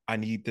that I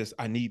need this,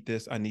 I need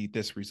this, I need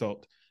this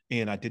result.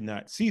 And I did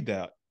not see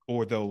that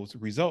or those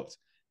results.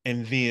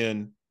 And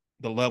then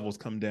the levels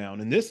come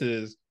down. And this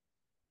is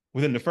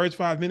within the first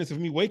 5 minutes of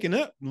me waking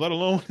up, let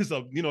alone this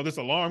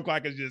alarm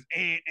clock is just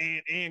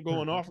and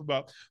going off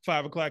about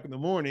 5 o'clock in the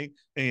morning,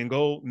 and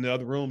go in the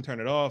other room, turn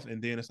it off.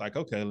 And then it's like,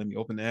 okay, let me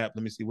open the app.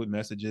 Let me see what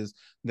messages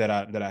that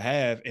I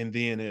have. And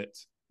then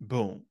it's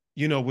boom,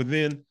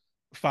 within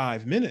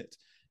 5 minutes.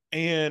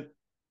 And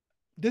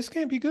this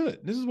can't be good.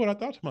 This is what I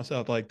thought to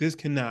myself. Like, this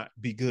cannot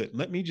be good.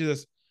 Let me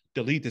just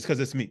delete this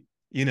because it's me.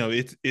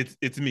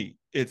 It's me.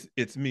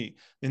 It's me.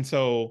 And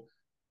so,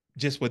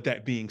 just with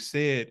that being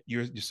said,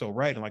 you're so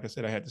right. And like I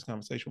said, I had this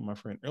conversation with my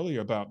friend earlier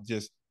about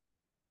just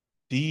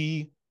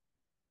deprogramming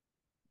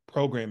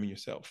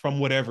yourself from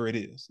whatever it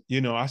is.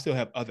 I still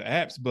have other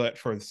apps, but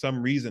for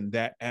some reason,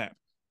 that app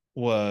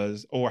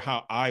was, or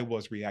how I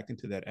was reacting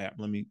to that app.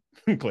 Let me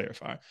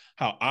clarify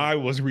how Sure. I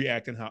was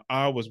reacting, how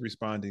I was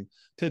responding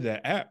to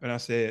that app. And I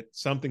said,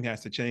 something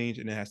has to change,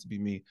 and it has to be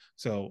me.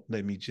 So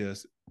let me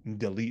just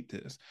delete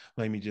this.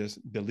 Let me just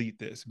delete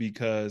this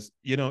because,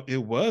 it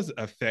was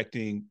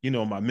affecting,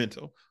 my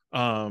mental.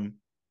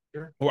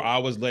 Sure. Or I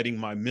was letting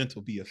my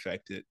mental be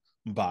affected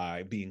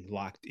by being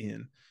locked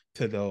in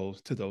to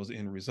those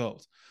end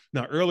results.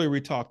 Now, earlier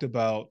we talked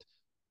about,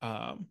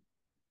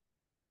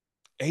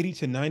 80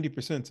 to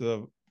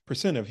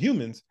 90% of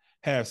humans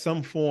have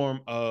some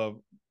form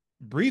of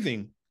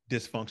breathing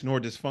dysfunction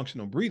or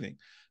dysfunctional breathing.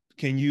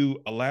 Can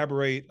you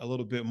elaborate a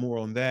little bit more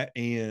on that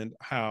and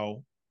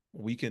how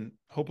we can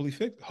hopefully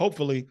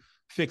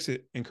fix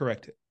it and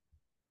correct it?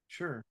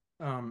 Sure.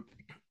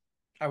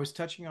 I was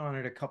touching on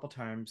it a couple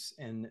times,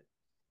 and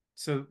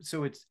so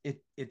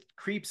it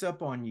creeps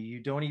up on you. You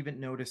don't even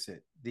notice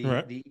it. All The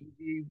right.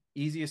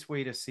 easiest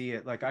way to see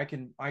it, like I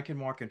can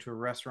walk into a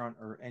restaurant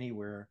or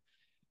anywhere,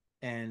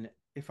 and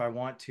if I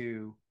want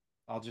to,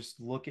 I'll just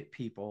look at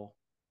people,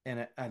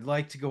 and I'd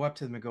like to go up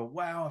to them and go,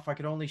 "Wow, if I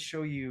could only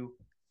show you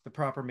the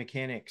proper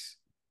mechanics,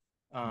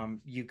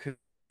 you could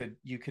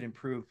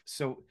improve."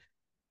 So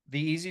the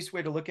easiest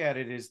way to look at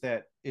it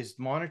is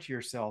monitor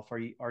yourself.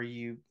 Are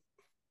you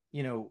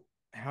you know,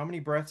 how many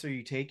breaths are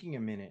you taking a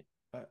minute?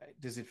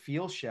 Does it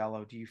feel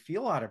shallow? Do you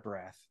feel out of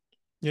breath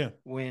Yeah.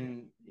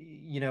 when,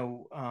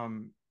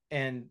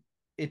 and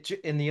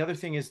and the other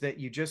thing is that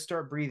you just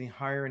start breathing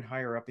higher and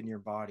higher up in your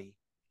body.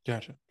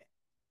 Gotcha.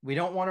 We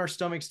don't want our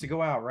stomachs to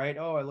go out, right?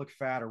 Oh, I look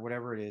fat or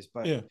whatever it is.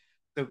 But Yeah.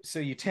 so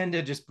you tend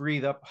to just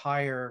breathe up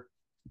higher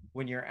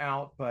when you're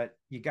out, but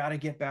you got to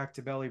get back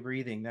to belly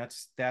breathing.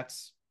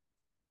 That's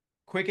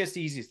quickest,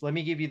 easiest. Let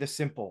me give you the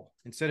simple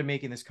instead of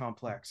making this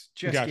complex.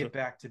 Just Gotcha. get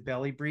back to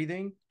belly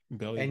breathing,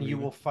 Belly and you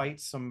breathing. will fight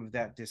some of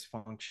that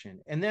dysfunction.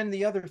 And then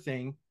the other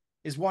thing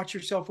is watch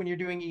yourself when you're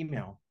doing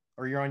email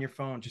or you're on your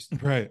phone.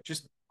 Right.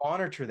 Just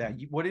monitor that.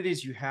 What it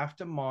is, you have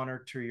to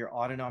monitor your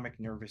autonomic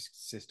nervous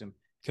system.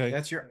 Okay.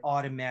 That's your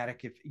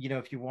automatic. If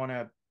you want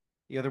to,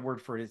 the other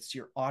word for it, it's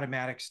your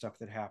automatic stuff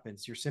that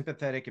happens. Your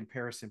sympathetic and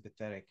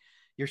parasympathetic.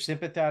 Your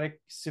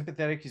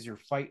sympathetic is your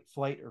fight,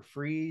 flight, or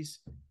freeze.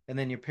 And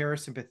then your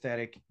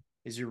parasympathetic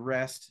is your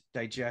rest,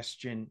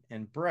 digestion,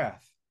 and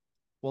breath.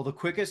 Well, the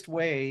quickest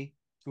way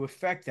to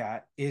affect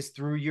that is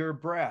through your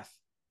breath.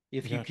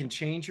 If you Gotcha. can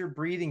change your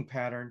breathing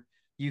pattern,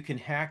 you can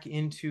hack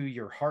into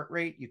your heart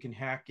rate. You can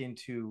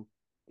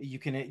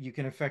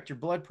affect your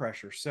blood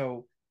pressure.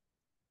 So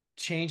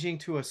changing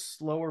to a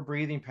slower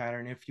breathing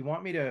pattern. If you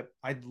want me to,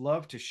 I'd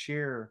love to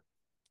share.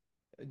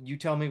 You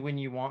tell me when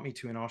you want me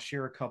to, and I'll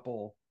share a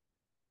couple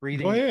Go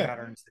breathing ahead.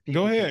 patterns that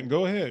Go people can ahead. do.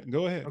 Go ahead.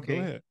 Go ahead. Go Okay.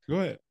 ahead. Go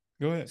ahead.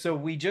 Go ahead. So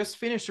we just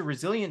finished a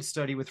resilience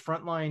study with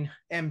frontline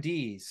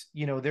MDs.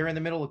 They're in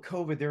the middle of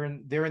COVID.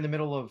 They're in the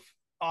middle of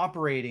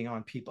operating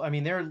on people. I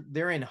mean,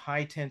 they're in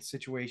high tense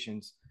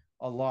situations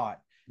a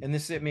lot. And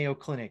this is at Mayo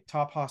Clinic,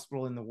 top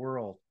hospital in the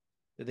world.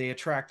 They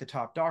attract the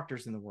top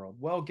doctors in the world.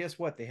 Well, guess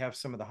what? They have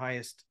some of the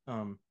highest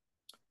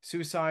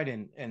suicide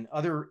and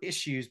other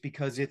issues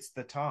because it's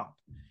the top.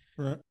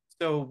 Right.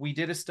 So we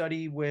did a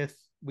study with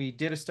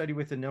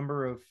a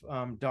number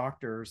of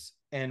doctors,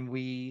 and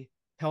we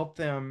helped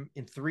them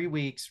in 3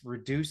 weeks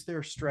reduce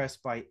their stress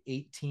by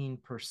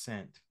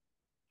 18%.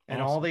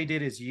 And all Awesome. they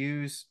did is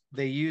use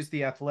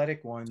the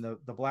athletic one,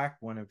 the black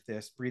one of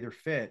this Breather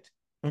Fit.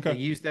 They Okay.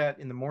 used that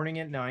in the morning,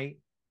 at night,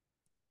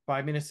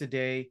 5 minutes a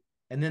day.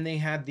 And then they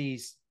had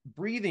these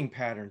breathing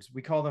patterns.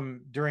 We call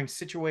them during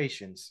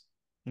situations.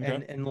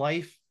 Okay. And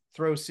life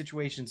throws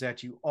situations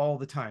at you all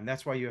the time.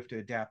 That's why you have to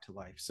adapt to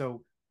life.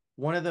 So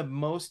one of the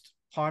most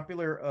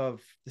popular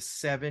of the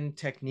 7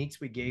 techniques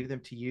we gave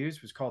them to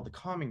use was called the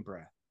calming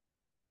breath.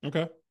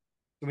 Okay.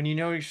 So when you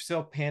know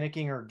yourself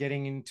panicking or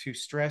getting into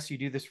stress, you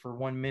do this for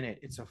 1 minute.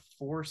 It's a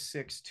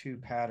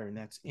 4-6-2 pattern.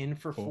 That's in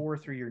for Cool. 4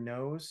 through your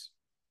nose,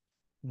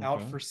 out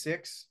Okay. for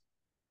 6,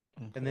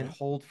 and then Okay.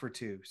 hold for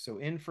 2. So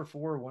in for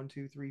 4, 1,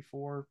 2, 3,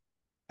 4,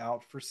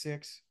 out for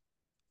 6,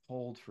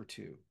 hold for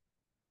 2.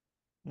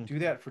 Do Okay.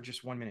 that for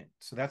just 1 minute.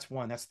 So that's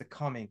one. That's the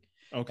calming,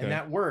 and Okay.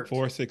 that worked.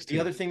 Four, six, The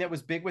two. other thing that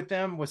was big with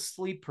them was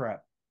sleep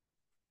prep.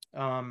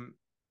 Um,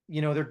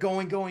 they're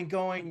going.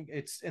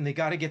 And they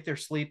got to get their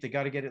sleep. They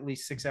got to get at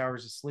least 6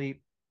 hours of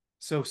sleep.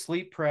 So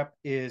sleep prep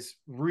is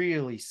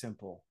really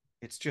simple.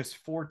 It's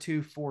just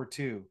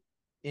 4-2-4-2.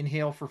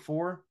 Inhale for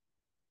 4,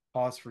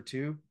 pause for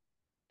 2,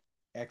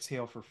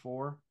 exhale for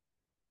 4,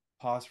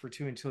 pause for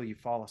 2 until you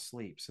fall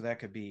asleep. So that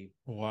could be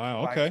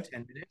Wow. 5 to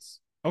 10 minutes.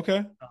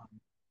 Okay.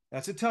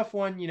 That's a tough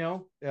one.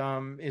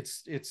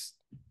 It's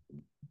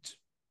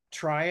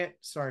try it.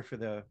 Sorry for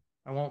the.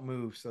 I won't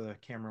move so the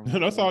camera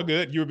won't That's all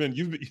blur. good.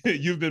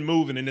 You've been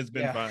moving and it's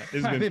been Yeah, fine.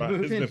 It's I've been been fine.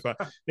 It's been moving. fine.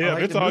 I Yeah,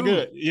 like it's to all move.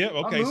 good. Yeah. I'm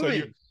Okay. So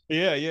you're moving.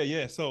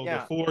 yeah. So the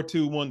Yeah,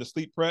 4-2-1, the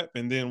sleep prep,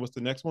 and then what's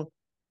the next one?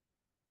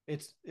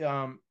 it's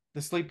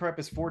the sleep prep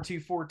is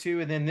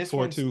 4-2-4-2, and then this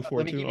Four one's. two four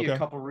Let me two. give you a Okay.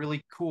 couple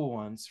really cool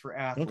ones for Okay.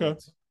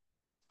 athletes.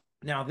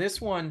 Now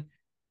this one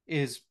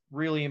is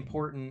really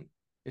important.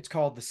 It's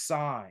called the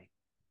sigh.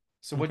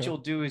 So what Okay. you'll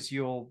do is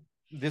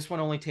this one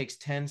only takes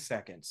 10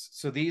 seconds.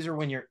 So these are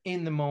when you're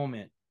in the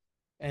moment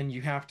and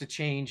you have to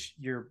change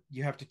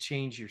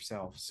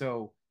yourself.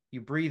 So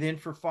you breathe in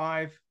for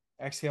 5,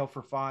 exhale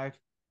for 5,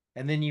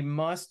 and then you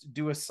must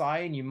do a sigh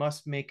and you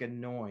must make a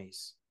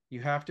noise.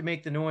 You have to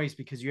make the noise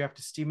because you have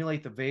to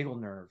stimulate the vagal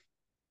nerve.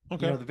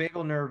 Okay. The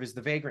vagal nerve is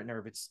the vagrant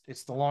nerve.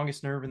 It's the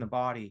longest nerve in the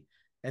body,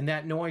 and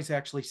that noise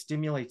actually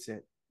stimulates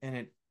it and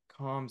it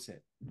calms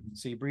it.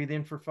 So you breathe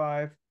in for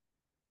 5,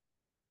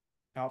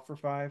 out for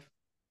 5,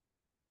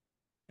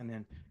 and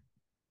then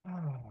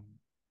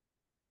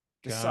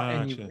Gotcha.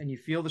 and you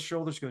feel the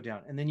shoulders go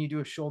down, and then you do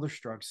a shoulder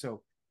shrug.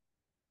 So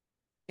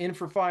in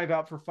for 5,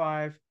 out for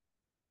 5,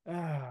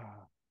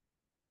 and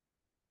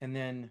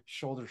then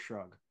shoulder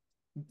shrug.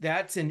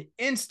 That's an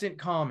instant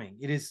calming.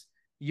 It is.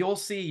 You'll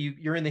see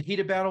you're in the heat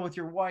of battle with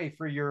your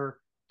wife, or you're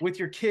with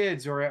your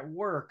kids, or at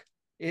work.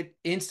 It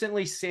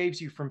instantly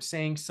saves you from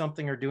saying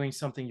something or doing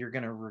something you're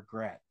going to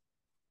regret.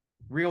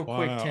 Real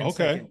quick, Wow. 10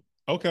 Okay. second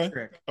Okay.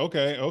 trick.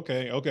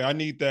 Okay. I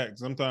need that.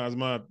 Sometimes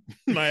my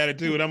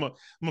attitude, I'm a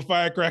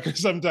firecracker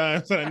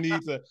sometimes, and I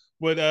need to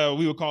what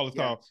we would call it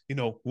Yeah.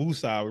 called,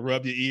 woosah. We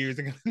rub your ears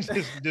and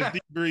just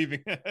deep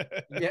breathing.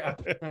 Yeah.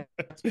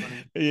 That's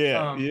funny.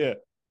 Yeah, Um, yeah.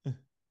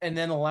 and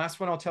then the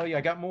last one I'll tell you,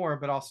 I got more,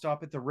 but I'll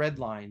stop at the red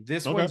line.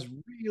 This Okay. one's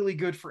really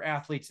good for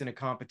athletes in a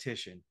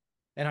competition.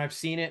 And I've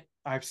seen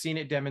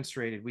it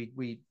demonstrated.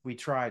 We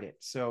tried it.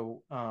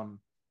 So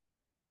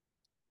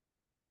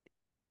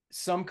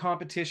some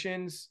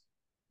competitions,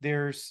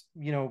 there's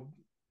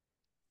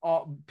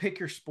pick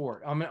your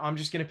sport. I'm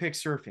just going to pick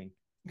surfing,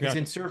 because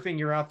in Gotcha. surfing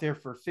you're out there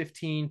for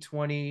 15,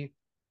 20,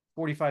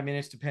 45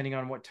 minutes depending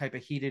on what type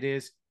of heat it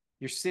is.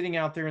 You're sitting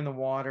out there in the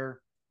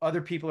water,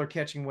 other people are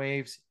catching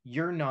waves,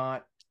 you're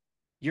not.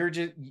 You're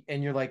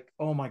like,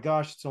 oh my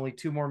gosh, it's only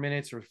 2 more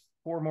minutes or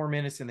 4 more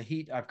minutes in the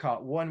heat. I've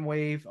caught one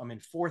wave, I'm in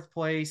 4th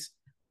place,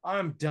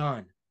 I'm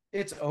done,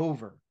 it's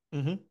over.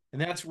 Mm-hmm.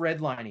 And that's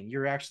redlining.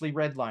 You're actually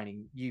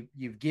redlining.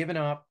 You've given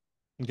up,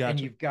 and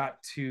Gotcha. you've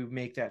got to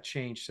make that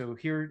change. So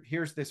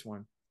here's this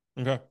one.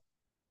 Okay.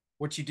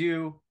 What you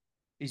do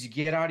is you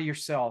get out of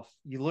yourself,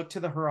 you look to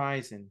the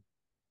horizon,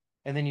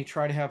 and then you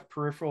try to have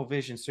peripheral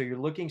vision. So you're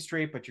looking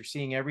straight, but you're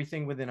seeing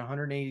everything within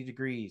 180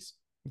 degrees.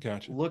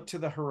 Gotcha. Look to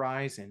the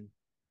horizon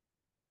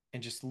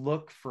and just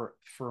look for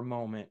a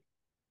moment.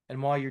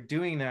 And while you're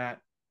doing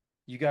that,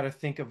 you got to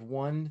think of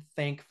one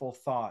thankful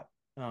thought.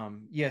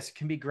 Yes, it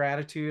can be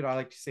gratitude. I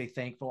like to say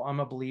thankful. I'm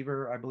a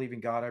believer. I believe in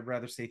God. I'd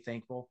rather say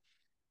thankful.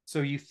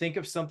 So you think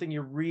of something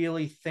you're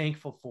really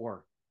thankful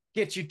for,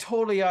 gets you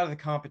totally out of the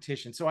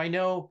competition. So I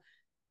know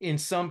in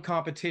some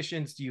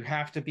competitions you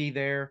have to be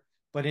there,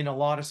 but in a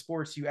lot of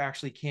sports you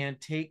actually can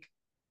take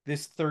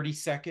this 30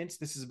 seconds.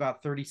 This is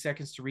about 30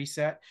 seconds to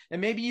reset.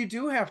 And maybe you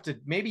do have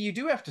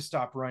to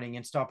stop running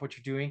and stop what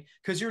you're doing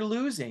because you're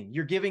losing,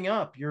 you're giving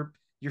up, you're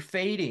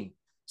fading.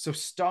 So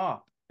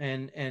stop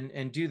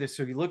and do this.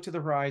 So you look to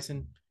the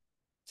horizon,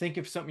 think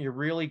of something you're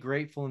really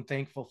grateful and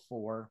thankful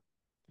for.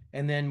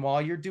 And then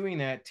while you're doing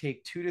that,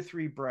 take 2 to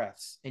 3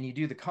 breaths and you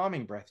do the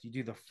calming breath. You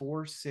do the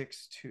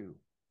 4-6-2.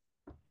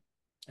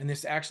 And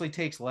this actually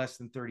takes less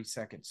than 30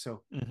 seconds.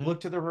 So Mm-hmm. look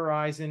to the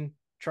horizon,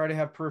 try to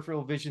have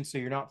peripheral vision so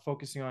you're not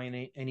focusing on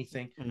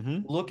anything. Mm-hmm.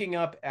 Looking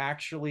up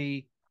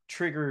actually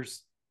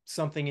triggers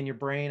something in your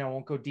brain. I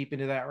won't go deep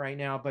into that right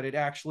now, but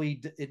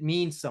it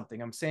means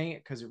something. I'm saying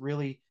it because it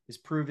really is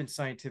proven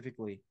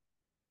scientifically.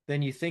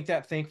 Then you think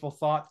that thankful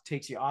thought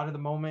takes you out of the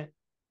moment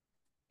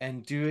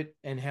and do it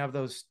and have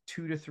those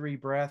 2 to 3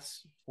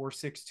 breaths,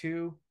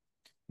 4-6-2.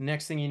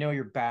 Next thing you know,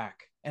 you're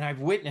back. And I've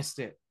witnessed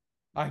it.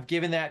 I've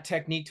given that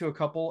technique to a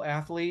couple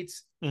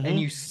athletes, and Mm-hmm.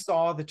 you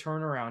saw the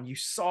turnaround. You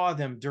saw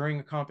them during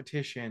a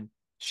competition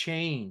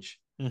change.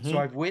 So Mm-hmm.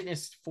 I've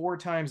witnessed 4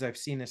 times I've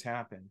seen this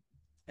happen.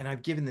 And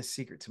I've given this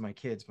secret to my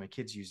kids. My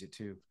kids use it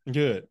too.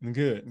 Good,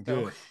 good,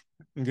 So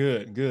good,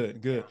 good, good,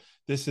 yeah. good.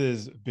 This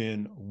has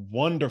been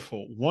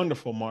wonderful,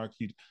 wonderful, Mark.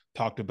 You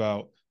talked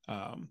about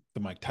the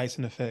Mike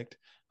Tyson effect,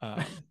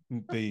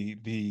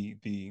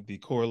 the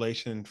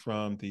correlation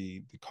from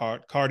the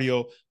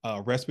cardio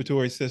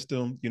respiratory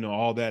system. You know,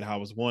 all that. How it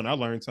was one. I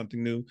learned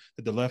something new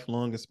that the left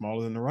lung is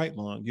smaller than the right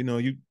lung. You know,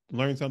 you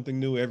learn something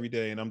new every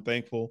day, and I'm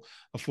thankful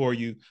for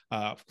you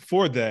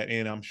for that.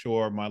 And I'm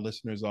sure my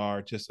listeners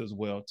are just as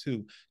well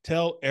too.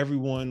 Tell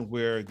everyone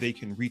where they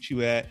can reach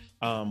you at,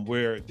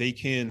 where they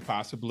can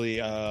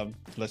possibly,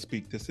 let's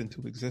speak this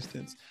into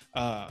existence,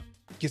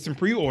 get some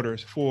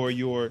pre-orders for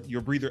your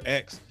Breather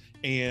X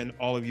and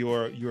all of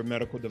your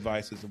medical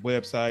devices, the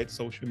website,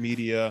 social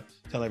media.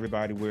 Tell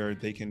everybody where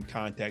they can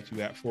contact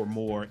you at for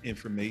more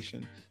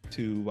information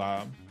to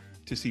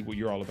see what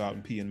you're all about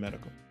in PN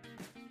Medical.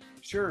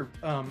 Sure.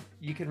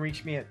 You can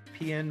reach me at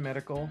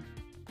pnmedical.com.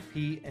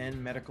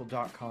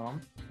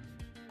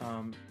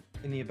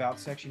 In the About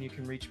section, you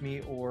can reach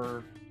me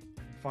or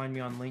find me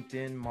on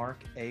LinkedIn,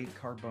 Mark A.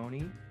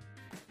 Carbone,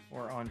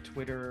 or on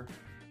Twitter.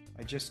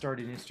 I just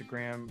started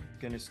Instagram,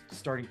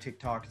 starting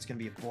TikTok. It's going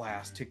to be a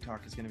blast.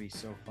 TikTok is going to be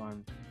so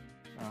fun.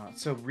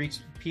 So reach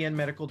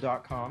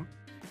pnmedical.com.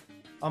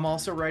 I'm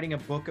also writing a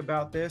book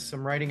about this.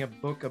 I'm writing a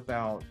book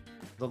about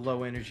the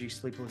low energy,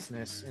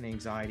 sleeplessness, and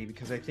anxiety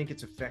because I think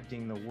it's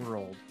affecting the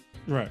world.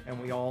 Right. And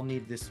we all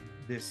need this,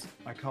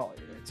 I call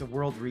it's a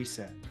world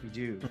reset. We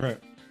do. Right.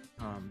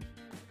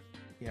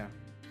 Yeah.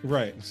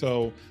 Right.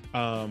 So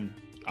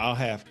I'll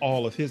have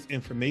all of his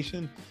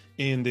information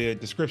in the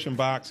description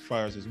box as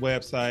far as his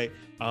website,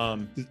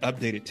 his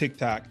updated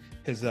TikTok,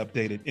 his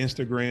updated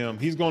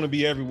Instagram. He's going to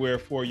be everywhere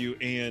for you.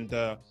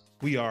 And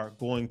we are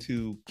going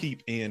to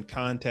keep in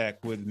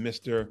contact with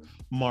Mr.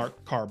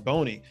 Mark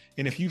Carbone.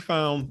 And if you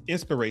found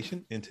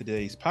inspiration in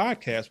today's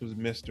podcast with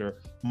Mr.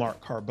 Mark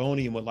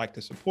Carbone and would like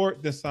to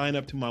support, then sign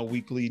up to my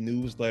weekly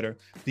newsletter,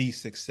 the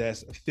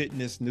Success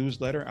Fitness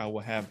newsletter. I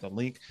will have the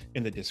link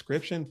in the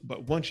description.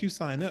 But once you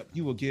sign up,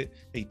 you will get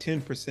a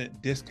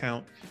 10%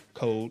 discount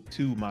code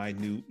to my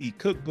new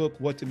e-cookbook,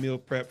 What to Meal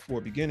Prep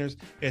for Beginners.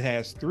 It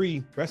has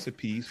 3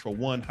 recipes for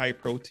one high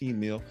protein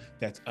meal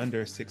that's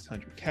under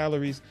 600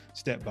 calories,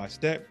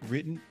 step-by-step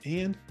written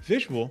and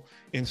visual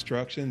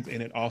instructions.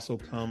 And it also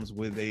comes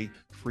with a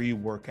free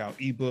workout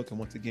ebook. And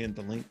once again,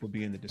 the link will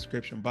be in the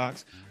description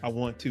box. I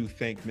want to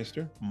thank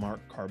Mr. Mark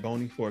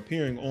Carbone for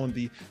appearing on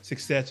the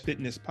Success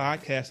Fitness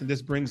Podcast. And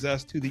this brings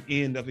us to the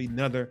end of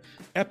another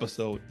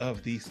episode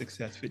of the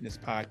Success Fitness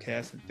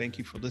Podcast. And thank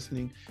you for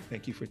listening.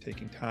 Thank you for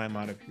taking time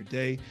out of your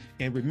day.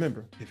 And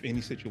remember, if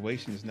any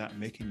situation is not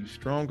making you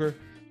stronger,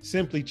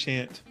 simply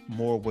chant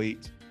more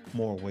weight,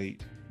 more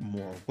weight,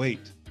 more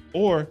weight,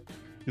 or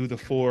do the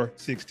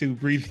 4-6-2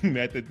 breathing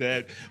method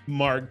that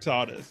Mark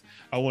taught us.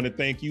 I want to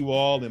thank you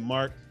all. And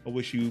Mark, I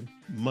wish you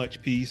much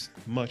peace,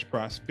 much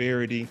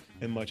prosperity,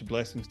 and much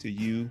blessings to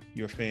you,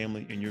 your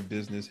family, and your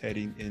business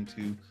heading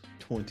into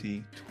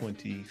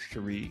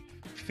 2023.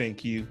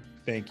 Thank you.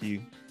 Thank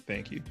you.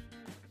 Thank you.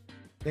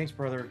 Thanks,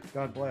 brother.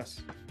 God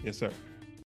bless. Yes, sir.